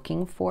that you're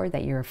looking for,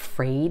 that you're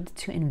afraid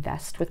to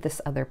invest with this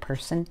other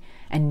person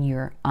and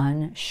you're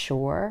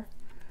unsure.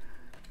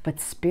 But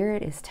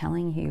Spirit is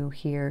telling you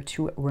here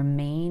to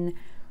remain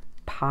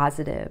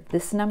positive.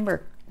 This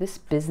number, this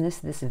business,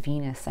 this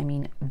Venus, I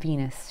mean,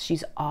 Venus,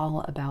 she's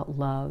all about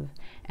love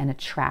and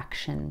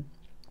attraction.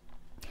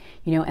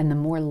 You know, and the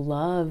more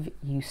love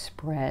you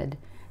spread,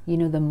 you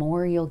know, the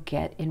more you'll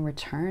get in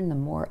return, the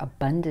more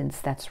abundance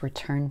that's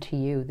returned to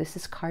you. This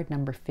is card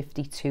number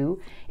 52.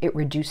 It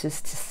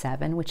reduces to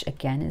 7, which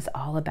again is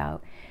all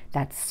about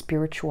that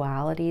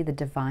spirituality, the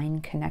divine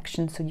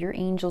connection. So your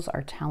angels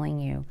are telling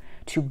you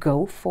to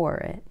go for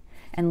it.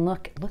 And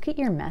look at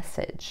your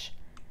message.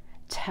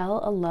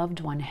 Tell a loved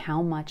one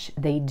how much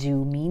they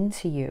do mean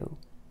to you.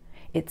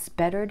 It's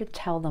better to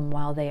tell them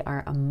while they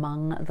are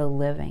among the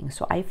living.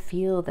 So I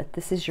feel that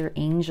this is your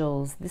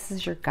angels, this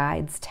is your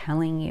guides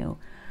telling you,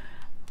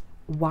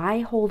 why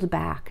hold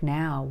back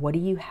now? What do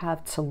you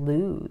have to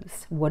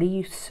lose? What are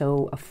you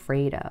so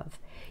afraid of?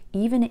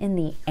 Even in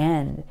the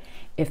end,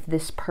 if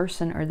this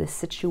person or this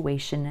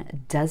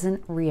situation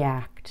doesn't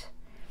react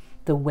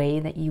the way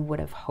that you would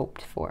have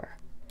hoped for,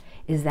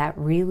 is that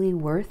really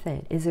worth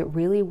it? Is it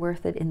really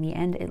worth it in the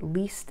end? At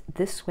least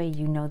this way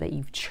you know that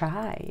you've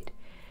tried.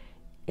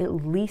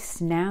 At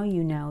least now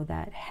you know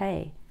that,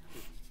 hey,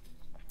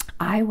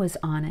 I was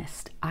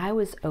honest, I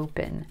was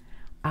open,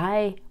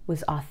 I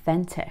was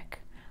authentic.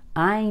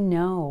 I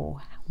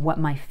know what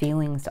my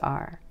feelings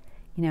are,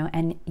 you know,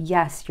 and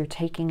yes, you're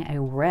taking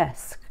a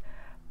risk,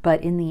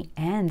 but in the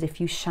end,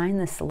 if you shine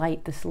this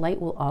light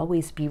will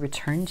always be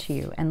returned to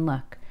you. And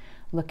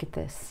look at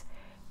this.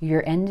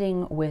 You're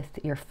ending with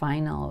your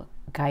final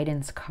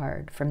guidance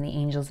card from the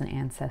angels and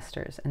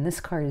ancestors. And this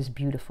card is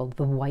beautiful,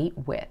 the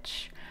White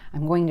Witch.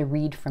 I'm going to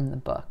read from the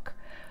book,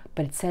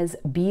 but it says,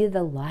 be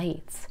the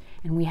lights.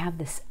 And we have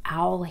this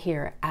owl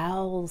here.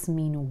 Owls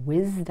mean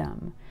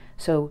wisdom.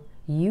 So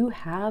you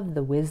have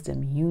the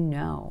wisdom, you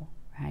know,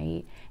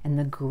 right? And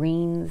the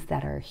greens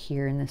that are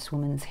here in this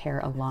woman's hair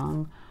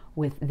along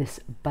with this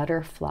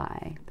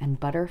butterfly, and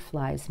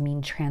butterflies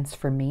mean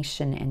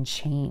transformation and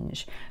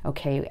change,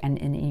 okay? And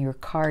in your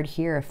card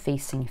here of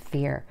facing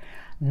fear,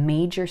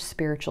 major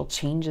spiritual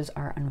changes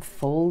are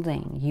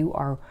unfolding. You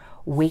are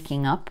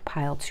waking up,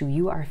 pile 2.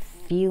 You are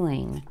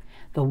feeling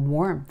the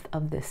warmth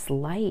of this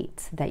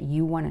light that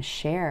you want to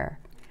share.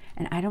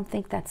 And I don't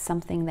think that's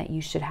something that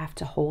you should have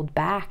to hold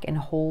back and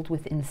hold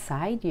with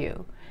inside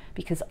you,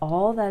 because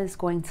all that is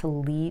going to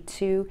lead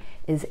to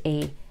is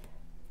a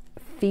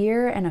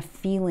fear and a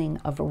feeling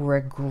of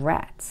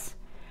regrets.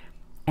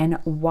 And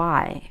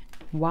why?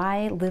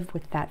 Why live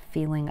with that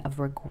feeling of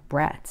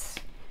regrets?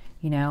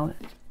 You know,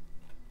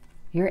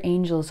 your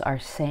angels are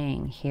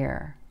saying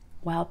here,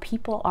 while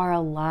people are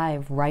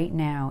alive right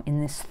now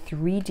in this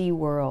 3D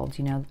world,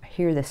 you know,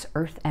 here, this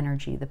earth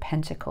energy, the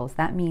pentacles,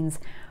 that means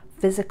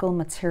physical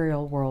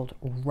material world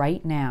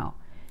right now.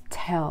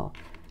 Tell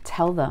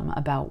them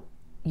about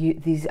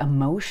these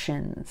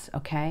emotions,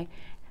 okay?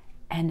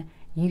 And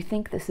you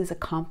think this is a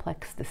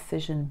complex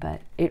decision,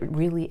 but it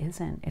really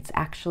isn't. It's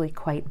actually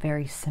quite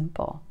very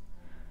simple.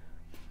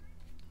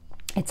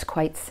 It's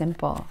quite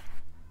simple.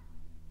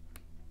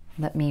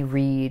 Let me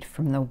read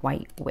from the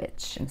White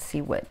Witch and see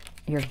what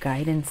your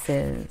guidance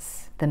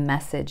is. The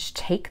message: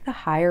 take the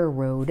higher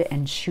road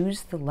and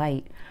choose the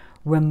light.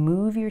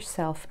 Remove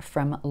yourself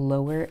from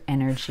lower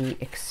energy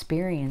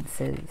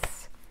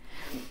experiences.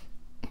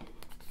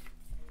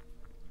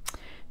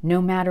 No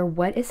matter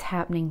what is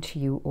happening to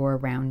you or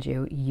around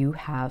you, you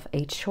have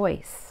a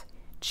choice.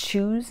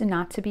 Choose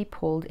not to be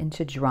pulled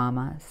into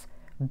dramas,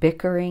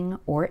 bickering,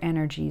 or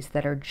energies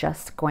that are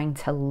just going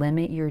to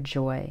limit your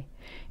joy.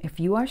 If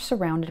you are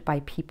surrounded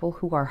by people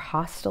who are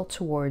hostile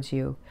towards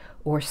you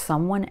or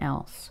someone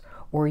else,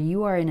 or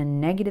you are in a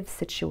negative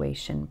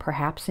situation,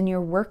 perhaps in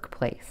your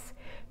workplace,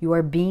 you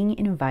are being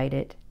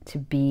invited to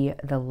be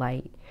the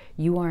light.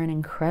 You are an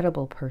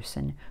incredible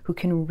person who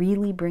can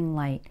really bring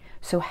light.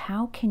 So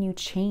how can you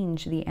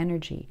change the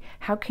energy?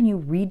 How can you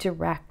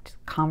redirect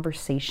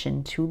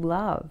conversation to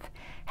love?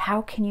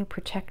 How can you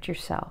protect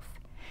yourself?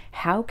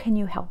 How can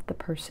you help the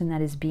person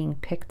that is being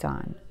picked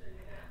on?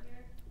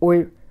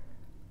 Or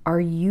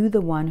are you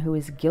the one who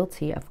is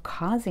guilty of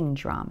causing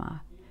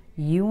drama?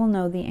 You will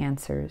know the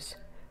answers.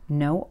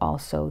 Know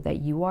also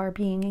that you are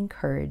being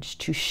encouraged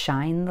to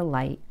shine the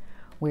light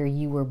where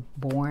you were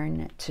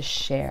born to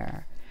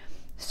share.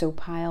 So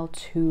pile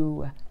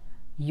 2,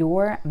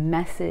 your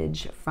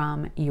message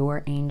from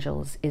your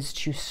angels is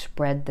to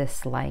spread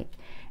this light.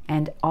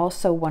 And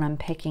also what I'm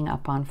picking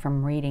up on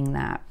from reading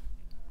that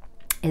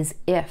is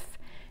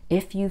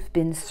if you've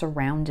been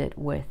surrounded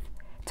with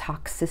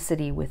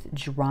toxicity, with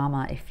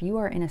drama, if you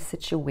are in a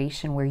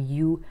situation where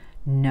you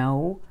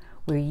know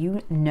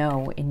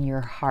in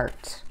your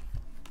heart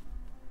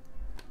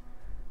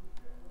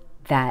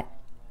that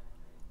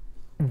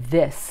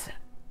this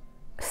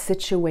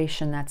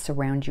situation that's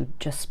around you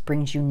just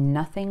brings you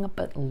nothing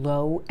but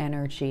low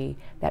energy,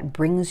 that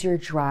brings your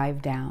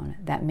drive down,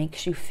 that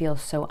makes you feel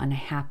so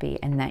unhappy,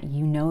 and that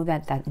you know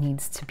that that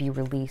needs to be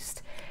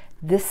released,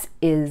 this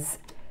is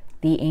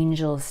the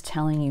angels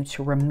telling you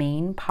to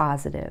remain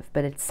positive,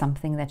 but it's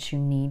something that you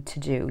need to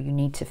do. You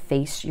need to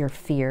face your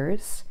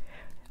fears,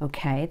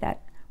 okay,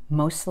 that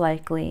most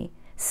likely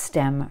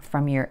stem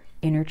from your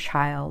inner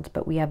child,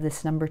 but we have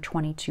this number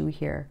 22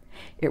 here.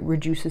 It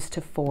reduces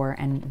to 4,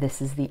 and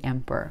this is the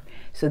Emperor.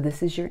 So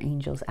this is your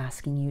angels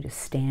asking you to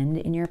stand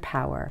in your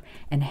power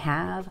and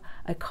have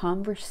a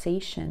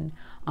conversation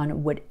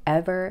on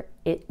whatever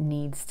it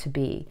needs to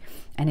be.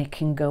 And it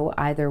can go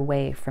either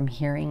way from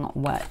hearing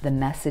what the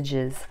message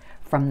is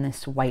from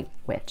this white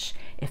witch.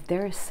 If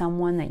there is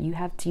someone that you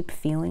have deep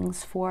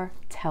feelings for,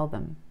 tell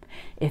them.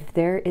 If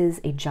there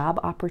is a job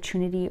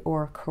opportunity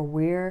or a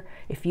career,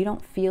 if you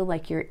don't feel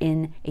like you're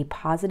in a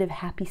positive,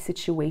 happy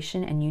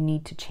situation and you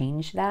need to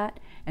change that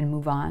and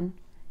move on,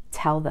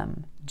 tell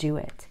them, do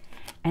it.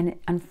 And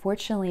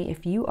unfortunately,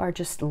 if you are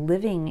just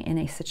living in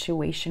a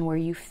situation where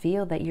you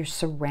feel that you're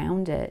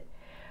surrounded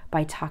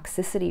by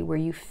toxicity, where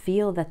you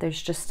feel that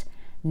there's just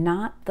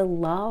not the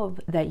love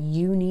that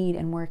you need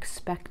and were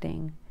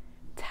expecting,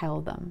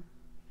 tell them.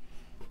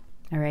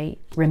 All right?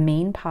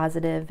 Remain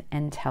positive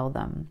and tell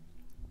them.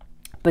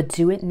 But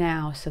do it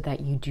now so that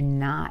you do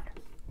not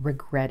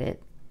regret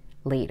it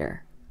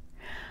later.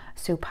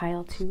 So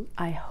pile 2,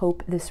 I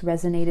hope this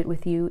resonated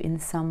with you in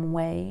some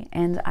way,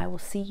 and I will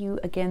see you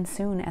again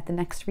soon at the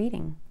next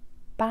reading.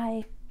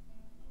 Bye.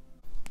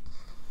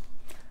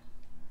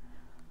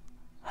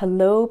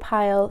 Hello,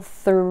 pile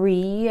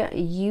 3.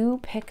 You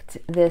picked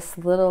this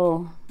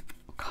little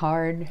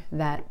card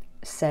that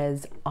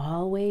says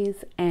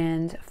always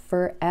and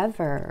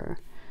forever.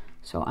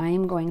 So I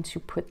am going to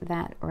put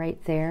that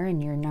right there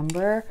in your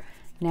number.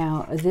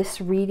 Now, this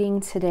reading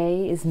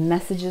today is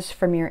messages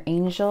from your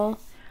angel.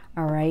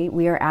 All right,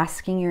 we are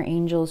asking your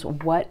angels,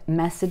 what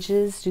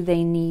messages do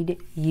they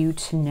need you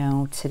to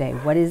know today?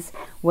 What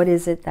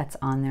is it that's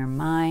on their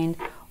mind?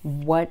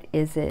 What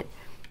is it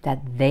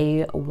that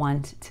they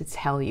want to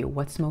tell you?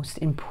 What's most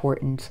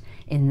important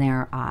in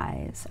their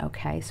eyes?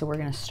 Okay, so we're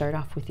going to start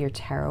off with your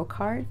tarot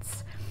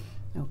cards.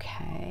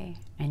 Okay,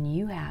 and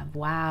you have,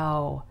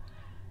 wow,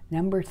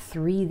 number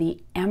 3,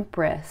 the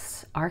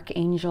Empress,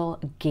 Archangel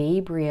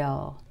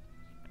Gabriel.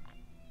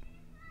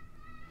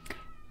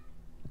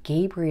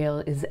 Gabriel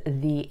is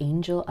the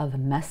angel of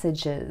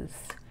messages.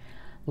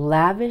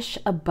 Lavish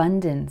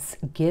abundance,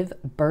 give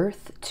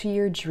birth to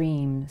your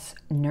dreams,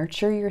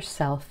 nurture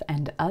yourself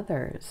and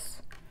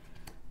others.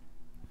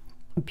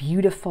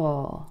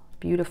 Beautiful,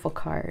 beautiful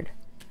card.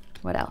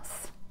 What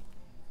else?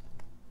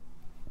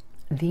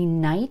 The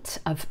Knight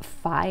of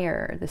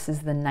Fire. This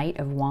is the Knight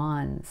of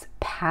Wands.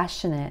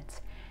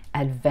 Passionate,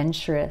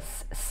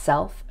 adventurous,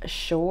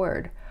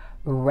 self-assured,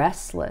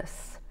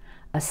 restless.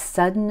 A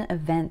sudden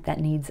event that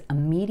needs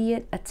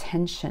immediate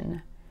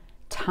attention.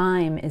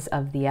 Time is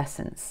of the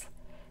essence.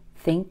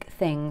 Think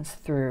things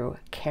through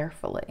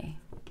carefully.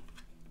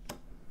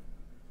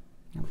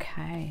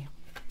 Okay.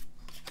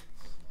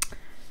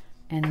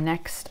 And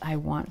next, I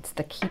want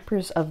the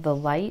Keepers of the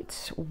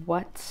Light.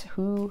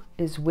 Who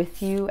is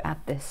with you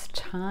at this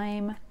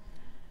time?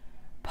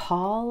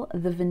 Paul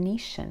the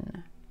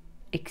Venetian,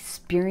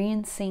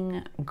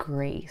 experiencing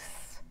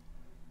grace.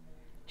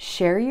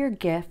 Share your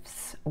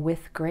gifts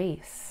with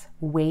grace.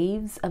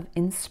 Waves of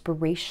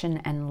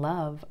inspiration and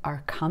love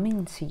are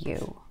coming to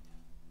you.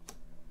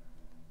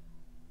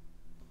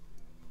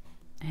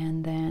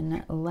 And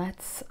then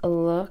let's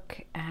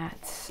look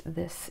at,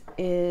 this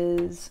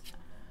is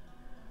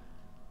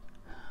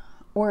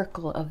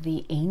Oracle of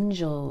the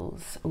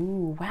Angels.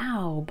 Ooh,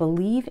 wow.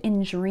 Believe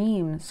in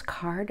Dreams,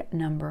 card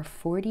number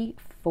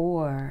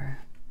 44.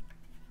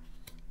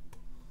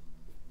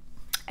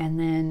 And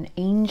then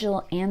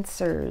Angel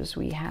Answers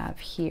we have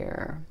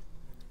here.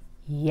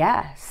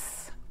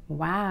 Yes.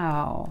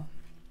 Wow.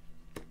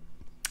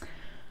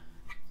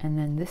 And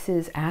then this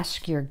is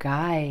Ask Your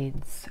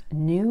Guides.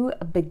 New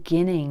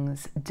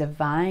Beginnings,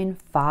 Divine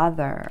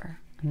Father.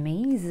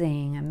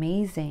 Amazing,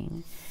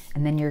 amazing.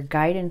 And then your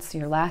guidance,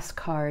 your last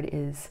card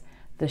is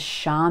the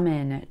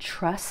Shaman,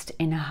 Trust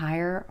in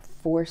Higher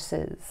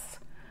Forces.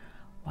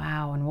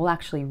 Wow, and we'll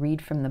actually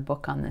read from the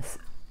book on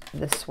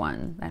this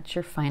one. That's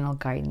your final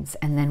guidance.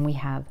 And then we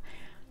have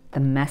the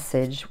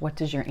message. What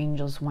does your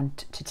angels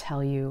want to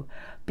tell you?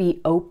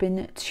 Be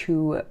open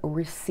to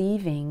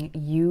receiving.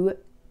 You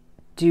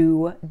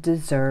do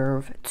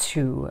deserve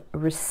to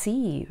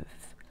receive.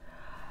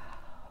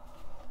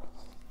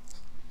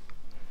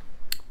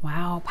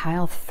 Wow,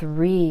 pile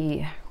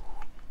 3.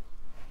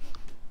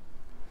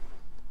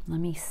 Let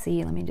me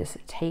see, let me just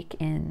take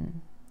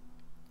in.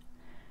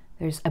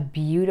 There's a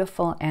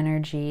beautiful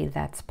energy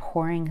that's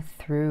pouring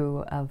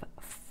through of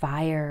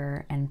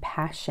fire and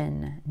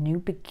passion, new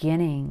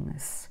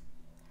beginnings.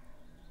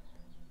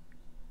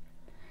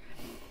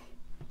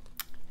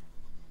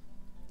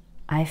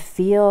 I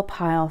feel,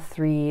 pile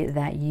 3,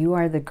 that you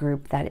are the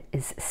group that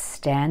is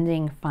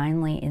standing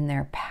finally in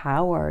their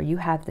power. You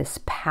have this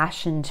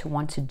passion to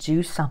want to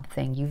do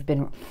something.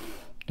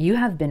 You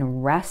have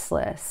been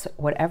restless.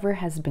 Whatever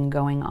has been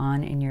going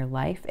on in your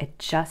life, it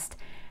just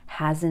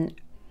hasn't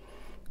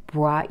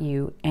brought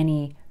you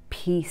any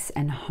peace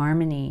and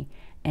harmony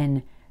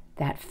and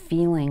that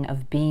feeling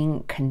of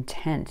being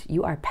content.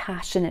 You are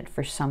passionate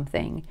for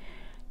something.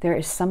 There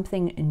is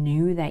something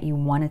new that you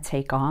want to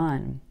take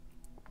on.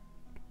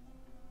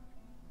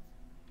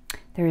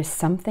 There is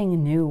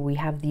something new. We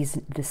have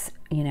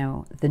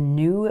the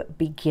new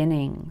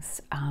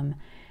beginnings.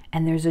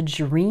 And there's a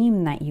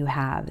dream that you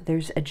have.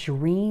 There's a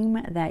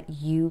dream that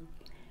you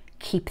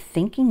keep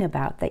thinking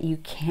about that you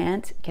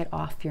can't get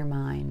off your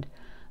mind.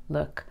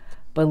 Look,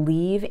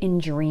 believe in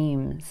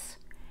dreams.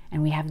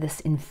 And we have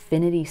this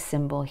infinity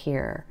symbol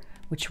here,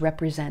 which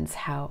represents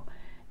how,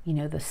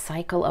 the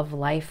cycle of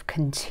life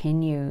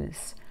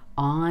continues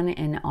on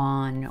and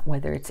on,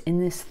 whether it's in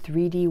this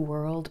 3D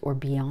world or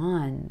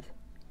beyond.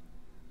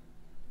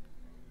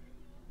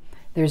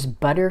 There's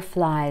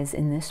butterflies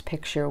in this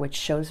picture, which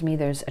shows me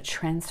there's a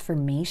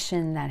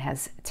transformation that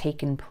has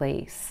taken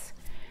place.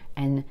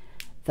 And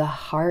the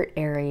heart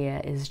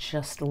area is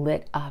just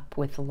lit up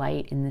with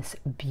light in this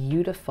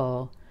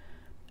beautiful,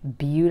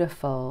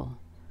 beautiful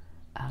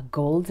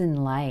golden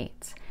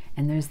light.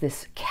 And there's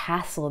this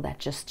castle that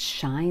just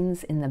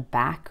shines in the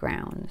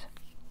background.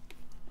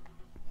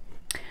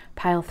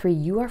 Pile 3,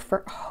 you are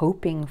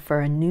hoping for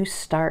a new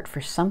start,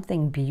 for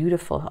something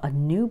beautiful, a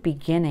new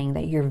beginning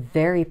that you're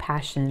very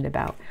passionate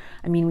about.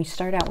 I mean, we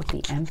start out with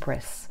the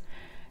Empress.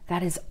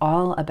 That is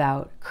all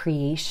about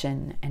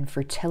creation and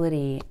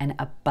fertility and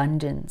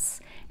abundance.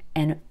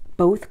 And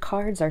both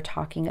cards are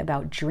talking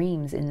about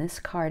dreams. In this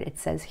card, it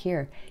says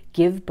here,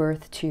 give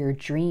birth to your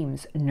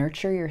dreams,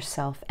 nurture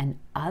yourself and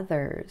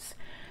others.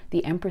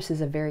 The Empress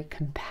is a very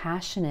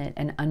compassionate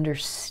and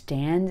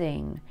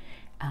understanding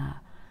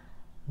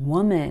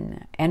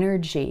woman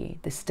energy,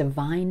 this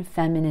divine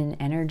feminine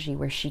energy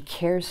where she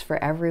cares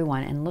for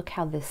everyone. And look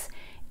how this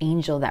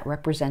angel that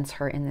represents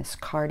her in this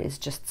card is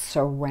just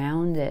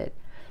surrounded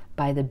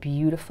by the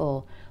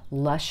beautiful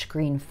lush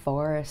green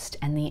forest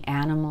and the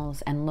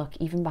animals. And look,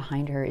 even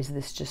behind her is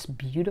this just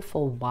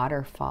beautiful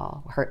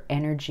waterfall. Her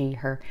energy,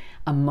 her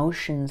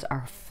emotions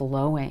are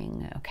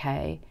flowing,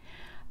 okay?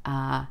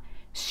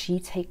 She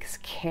takes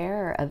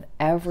care of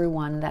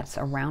everyone that's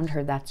around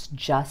her. That's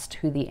just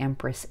who the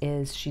Empress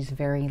is. She's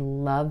very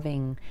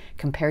loving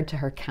compared to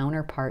her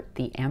counterpart,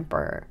 the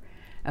Emperor.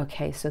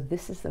 Okay, so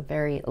this is a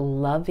very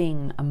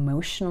loving,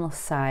 emotional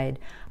side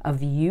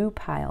of you,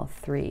 Pile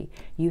 3.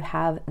 You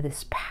have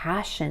this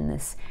passion,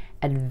 this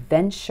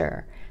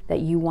adventure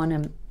that you want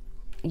to,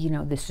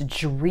 this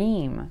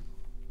dream,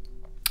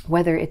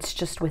 whether it's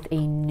just with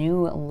a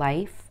new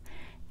life,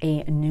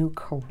 a new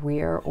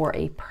career, or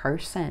a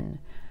person.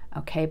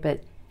 Okay,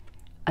 but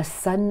a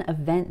sudden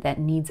event that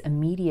needs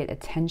immediate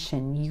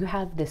attention. You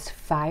have this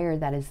fire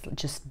that is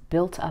just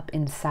built up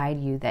inside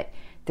you, that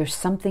there's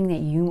something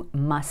that you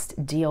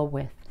must deal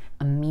with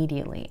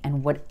immediately.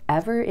 And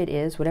whatever it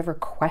is, whatever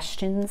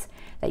questions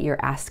that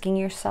you're asking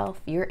yourself,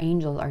 your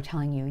angels are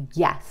telling you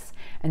yes.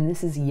 And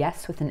this is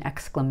yes with an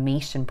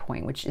exclamation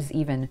point, which is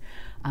even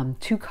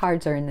 2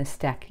 cards are in this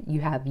deck.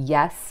 You have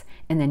yes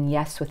and then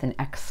yes with an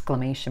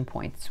exclamation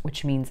point,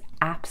 which means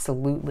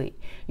absolutely.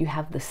 You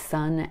have the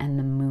sun and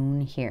the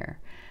moon here.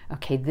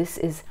 Okay, this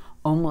is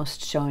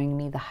almost showing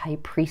me the high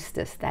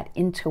priestess, that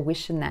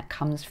intuition that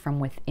comes from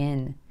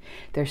within.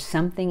 There's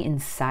something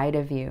inside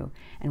of you,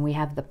 and we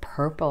have the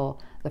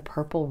purple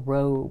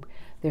robe.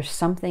 There's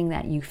something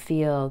that you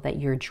feel that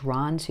you're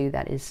drawn to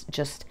that is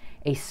just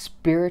a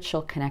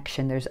spiritual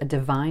connection. There's a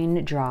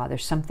divine draw.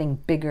 There's something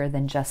bigger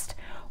than just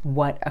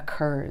what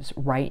occurs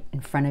right in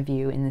front of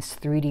you in this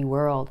 3D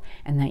world,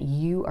 and that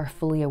you are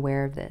fully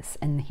aware of this.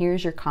 And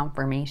here's your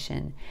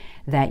confirmation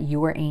that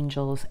your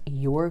angels,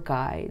 your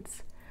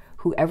guides,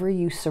 whoever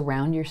you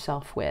surround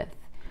yourself with,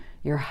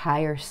 your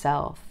higher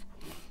self,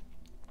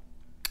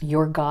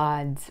 your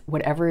gods,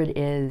 whatever it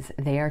is,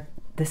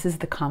 this is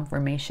the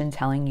confirmation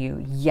telling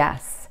you,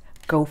 yes,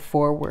 go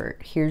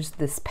forward. Here's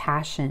this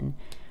passion.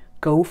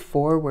 Go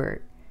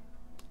forward.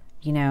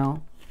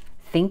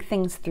 Think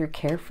things through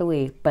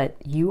carefully, but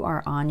you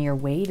are on your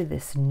way to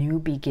this new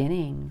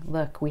beginning.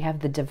 Look, we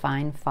have the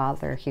Divine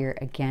Father here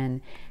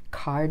again.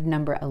 Card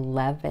number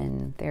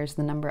 11. There's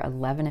the number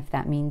 11 if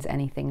that means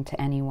anything to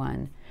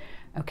anyone.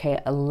 Okay,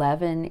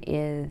 11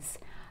 is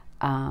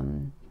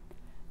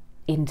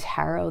in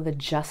tarot the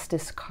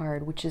Justice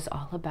card, which is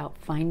all about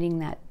finding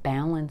that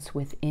balance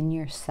within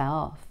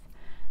yourself.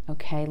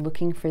 Okay,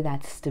 looking for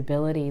that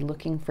stability,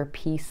 looking for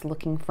peace,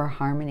 looking for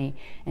harmony.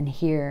 And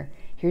here's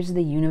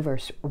the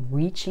universe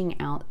reaching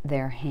out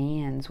their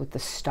hands with the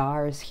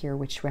stars here,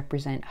 which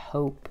represent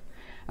hope.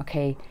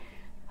 Okay,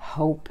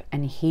 hope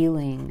and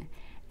healing.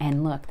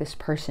 And look, this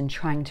person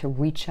trying to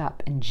reach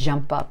up and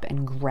jump up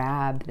and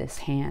grab this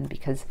hand,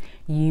 because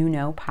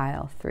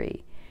Pile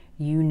 3,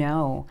 you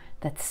know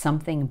that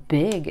something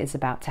big is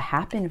about to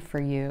happen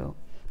for you.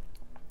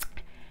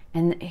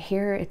 And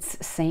here it's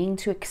saying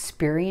to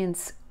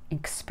experiencing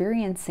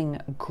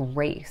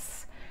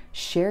grace.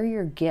 Share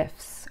your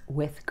gifts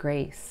with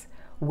grace.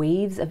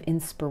 Waves of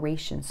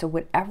inspiration. So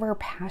whatever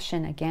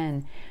passion,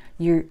 again,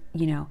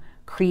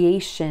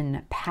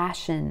 creation,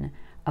 passion,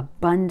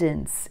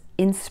 abundance,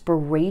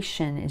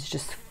 inspiration is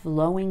just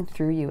flowing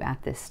through you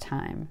at this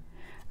time.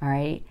 All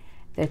right.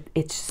 that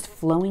it's just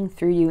flowing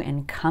through you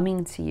and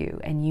coming to you,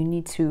 and you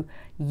need to,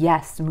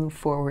 yes, move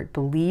forward,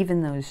 believe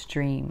in those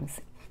dreams.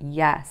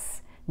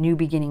 Yes, new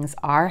beginnings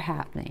are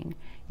happening.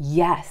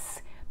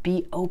 Yes,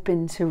 be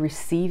open to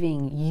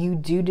receiving. You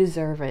do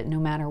deserve it, no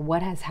matter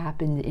what has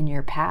happened in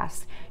your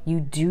past. You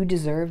do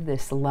deserve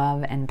this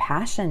love and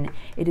passion.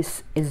 It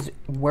is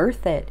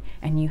worth it,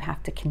 and you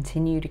have to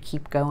continue to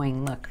keep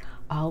going. Look,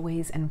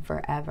 always and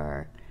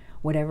forever,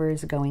 whatever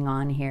is going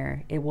on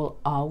here, it will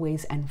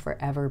always and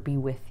forever be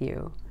with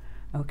you.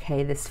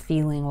 Okay, this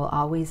feeling will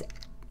always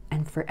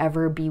and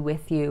forever be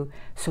with you.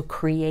 So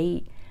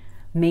create,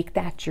 make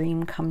that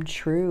dream come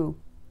true.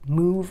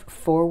 Move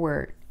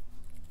forward.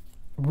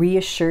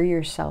 Reassure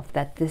yourself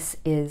that this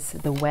is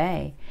the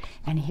way.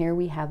 And here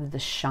we have the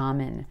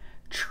shaman.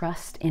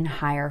 Trust in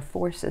higher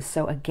forces.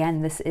 So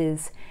again, this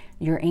is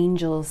your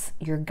angels,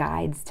 your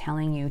guides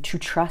telling you to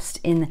trust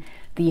in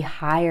the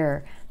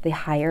higher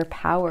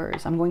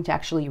powers. I'm going to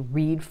actually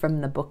read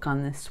from the book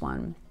on this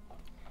one.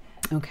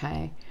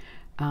 Okay.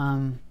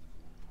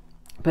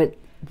 But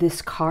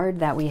this card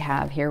that we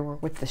have here, we're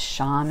with the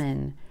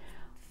shaman,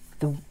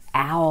 the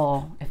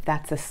owl, if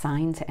that's a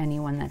sign to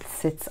anyone that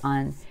sits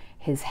on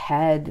his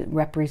head,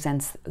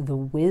 represents the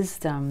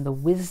wisdom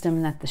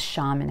that the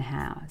shaman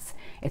has.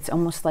 It's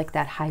almost like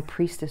that high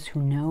priestess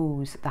who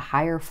knows the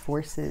higher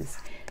forces.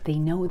 They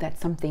know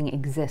that something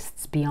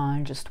exists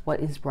beyond just what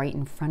is right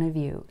in front of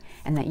you,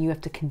 and that you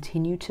have to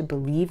continue to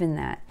believe in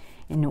that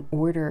in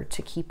order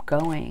to keep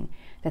going.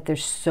 That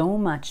there's so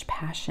much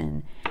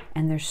passion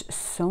and there's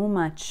so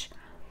much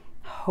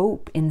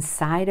hope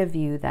inside of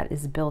you that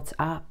is built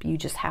up. You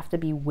just have to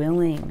be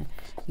willing.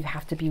 You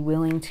have to be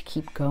willing to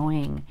keep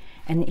going.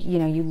 And you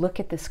know, you look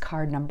at this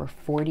card number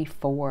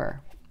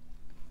 44.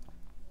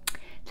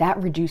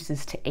 That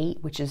reduces to 8,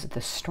 which is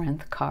the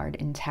strength card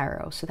in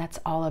tarot. So that's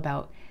all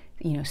about,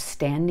 you know,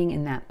 standing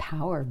in that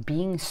power,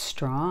 being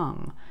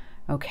strong,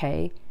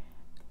 okay?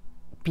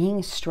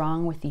 Being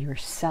strong with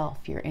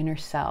yourself, your inner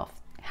self,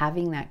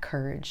 having that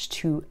courage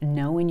to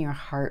know in your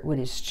heart what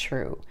is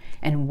true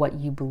and what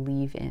you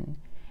believe in,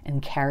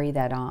 and carry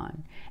that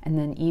on. And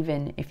then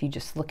even if you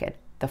just look at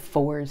the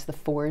fours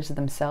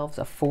themselves,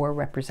 a 4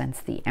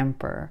 represents the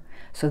emperor.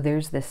 So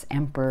there's this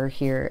emperor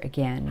here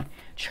again,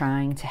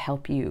 trying to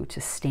help you to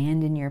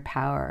stand in your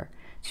power,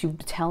 to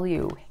tell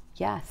you,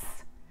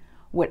 yes,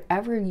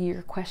 whatever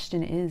your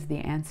question is, the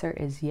answer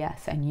is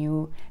yes. And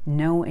you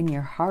know in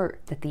your heart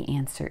that the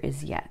answer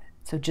is yes.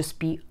 So just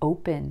be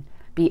open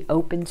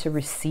to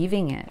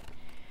receiving it.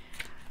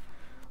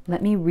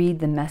 Let me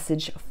read the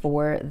message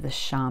for the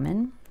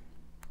shaman.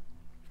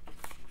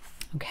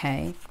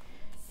 Okay.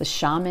 The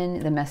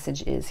shaman, the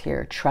message is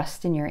here: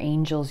 trust in your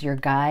angels, your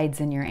guides,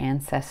 and your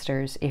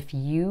ancestors. If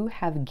you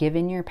have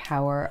given your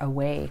power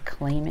away,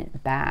 claim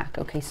it back.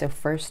 Okay, so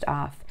first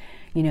off,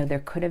 you know, there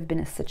could have been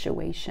a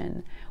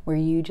situation where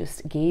you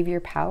just gave your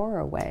power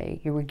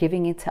away. You were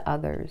giving it to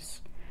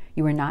others.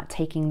 You were not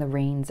taking the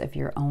reins of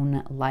your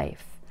own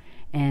life.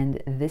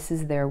 And this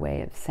is their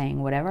way of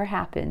saying, whatever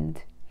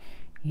happened,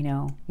 you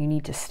know, you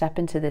need to step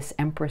into this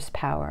empress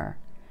power.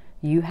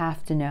 You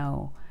have to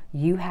know,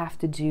 you have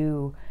to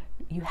do,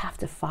 you have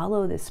to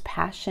follow this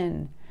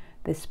passion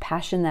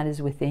that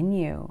is within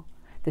you,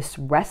 this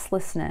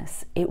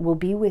restlessness. It will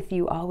be with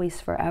you always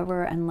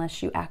forever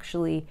unless you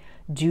actually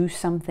do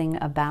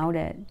something about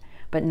it.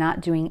 But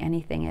not doing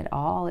anything at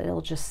all,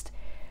 it'll just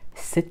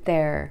sit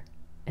there.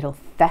 It'll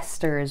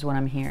fester is what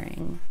I'm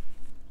hearing.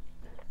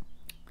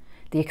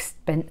 The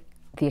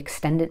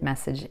extended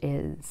message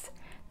is,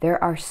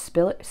 there are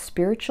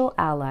spiritual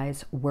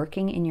allies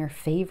working in your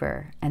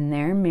favor, and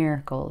their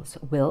miracles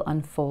will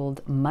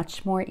unfold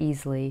much more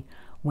easily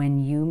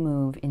when you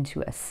move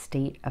into a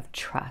state of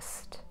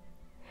trust.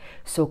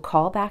 So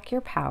call back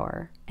your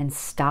power and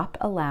stop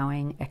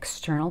allowing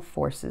external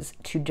forces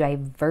to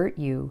divert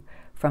you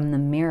from the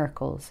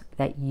miracles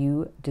that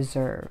you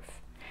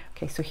deserve.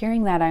 Okay, so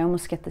hearing that, I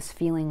almost get this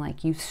feeling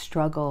like you've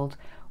struggled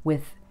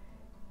with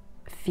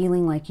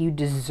feeling like you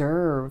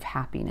deserve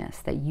happiness,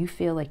 that you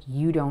feel like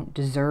you don't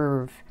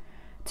deserve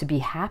to be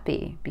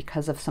happy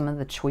because of some of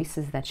the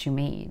choices that you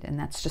made, and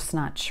that's just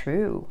not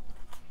true.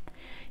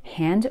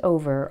 Hand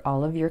over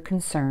all of your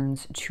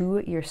concerns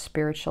to your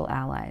spiritual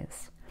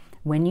allies.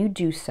 When you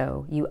do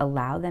so, you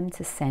allow them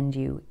to send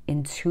you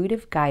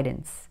intuitive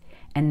guidance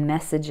and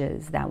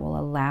messages that will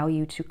allow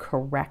you to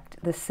correct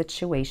the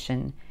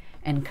situation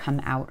and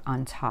come out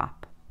on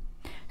top.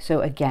 So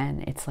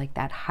again, it's like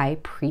that high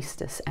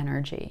priestess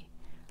energy.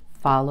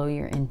 Follow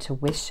your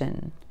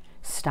intuition.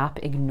 Stop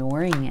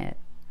ignoring it.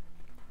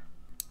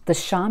 The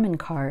shaman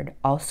card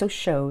also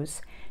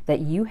shows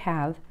that you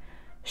have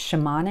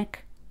shamanic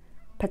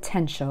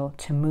potential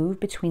to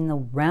move between the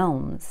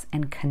realms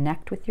and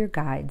connect with your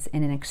guides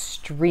in an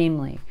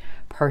extremely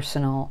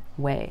personal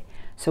way.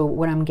 So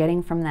what I'm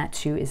getting from that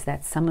too is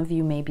that some of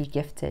you may be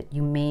gifted.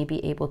 You may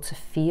be able to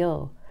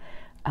feel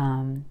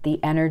the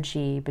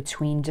energy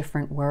between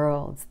different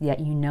worlds, yet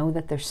you know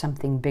that there's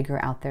something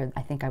bigger out there.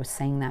 I think I was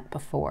saying that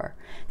before,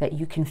 that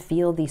you can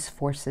feel these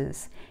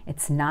forces.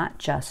 It's not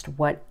just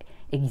what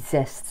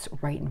exists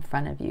right in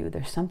front of you.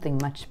 There's something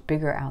much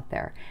bigger out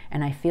there.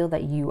 And I feel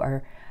that you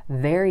are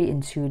very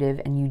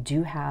intuitive and you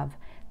do have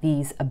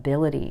these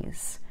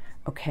abilities,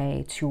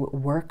 okay, to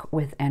work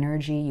with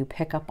energy. You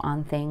pick up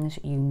on things,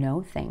 you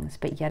know things,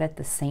 but yet at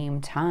the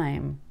same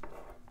time,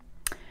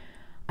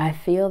 I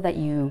feel that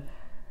you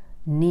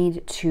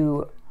need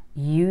to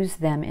use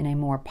them in a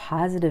more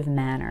positive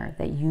manner,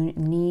 that you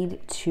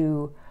need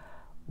to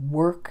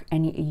work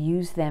and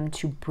use them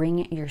to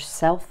bring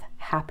yourself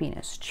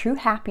happiness, true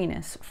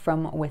happiness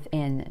from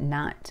within,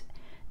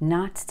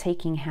 not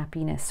taking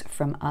happiness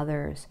from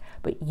others,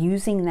 but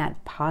using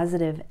that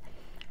positive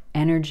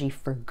energy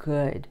for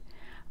good.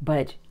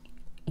 But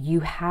you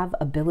have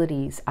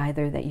abilities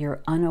either that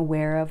you're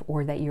unaware of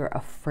or that you're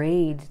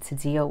afraid to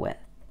deal with.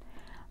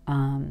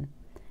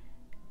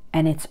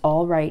 And it's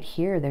all right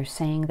here. They're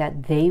saying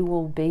that they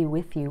will be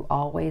with you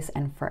always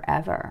and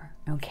forever,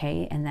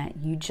 okay? And that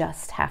you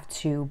just have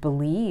to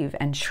believe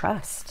and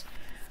trust.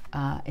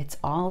 It's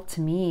all, to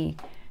me,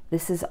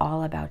 this is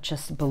all about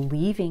just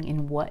believing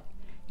in what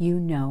you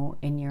know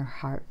in your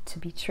heart to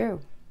be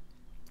true.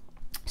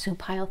 So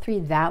pile 3,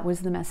 that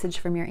was the message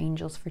from your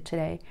angels for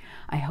today.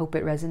 I hope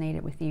it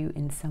resonated with you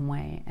in some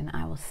way, and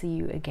I will see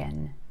you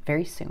again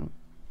very soon.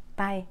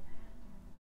 Bye.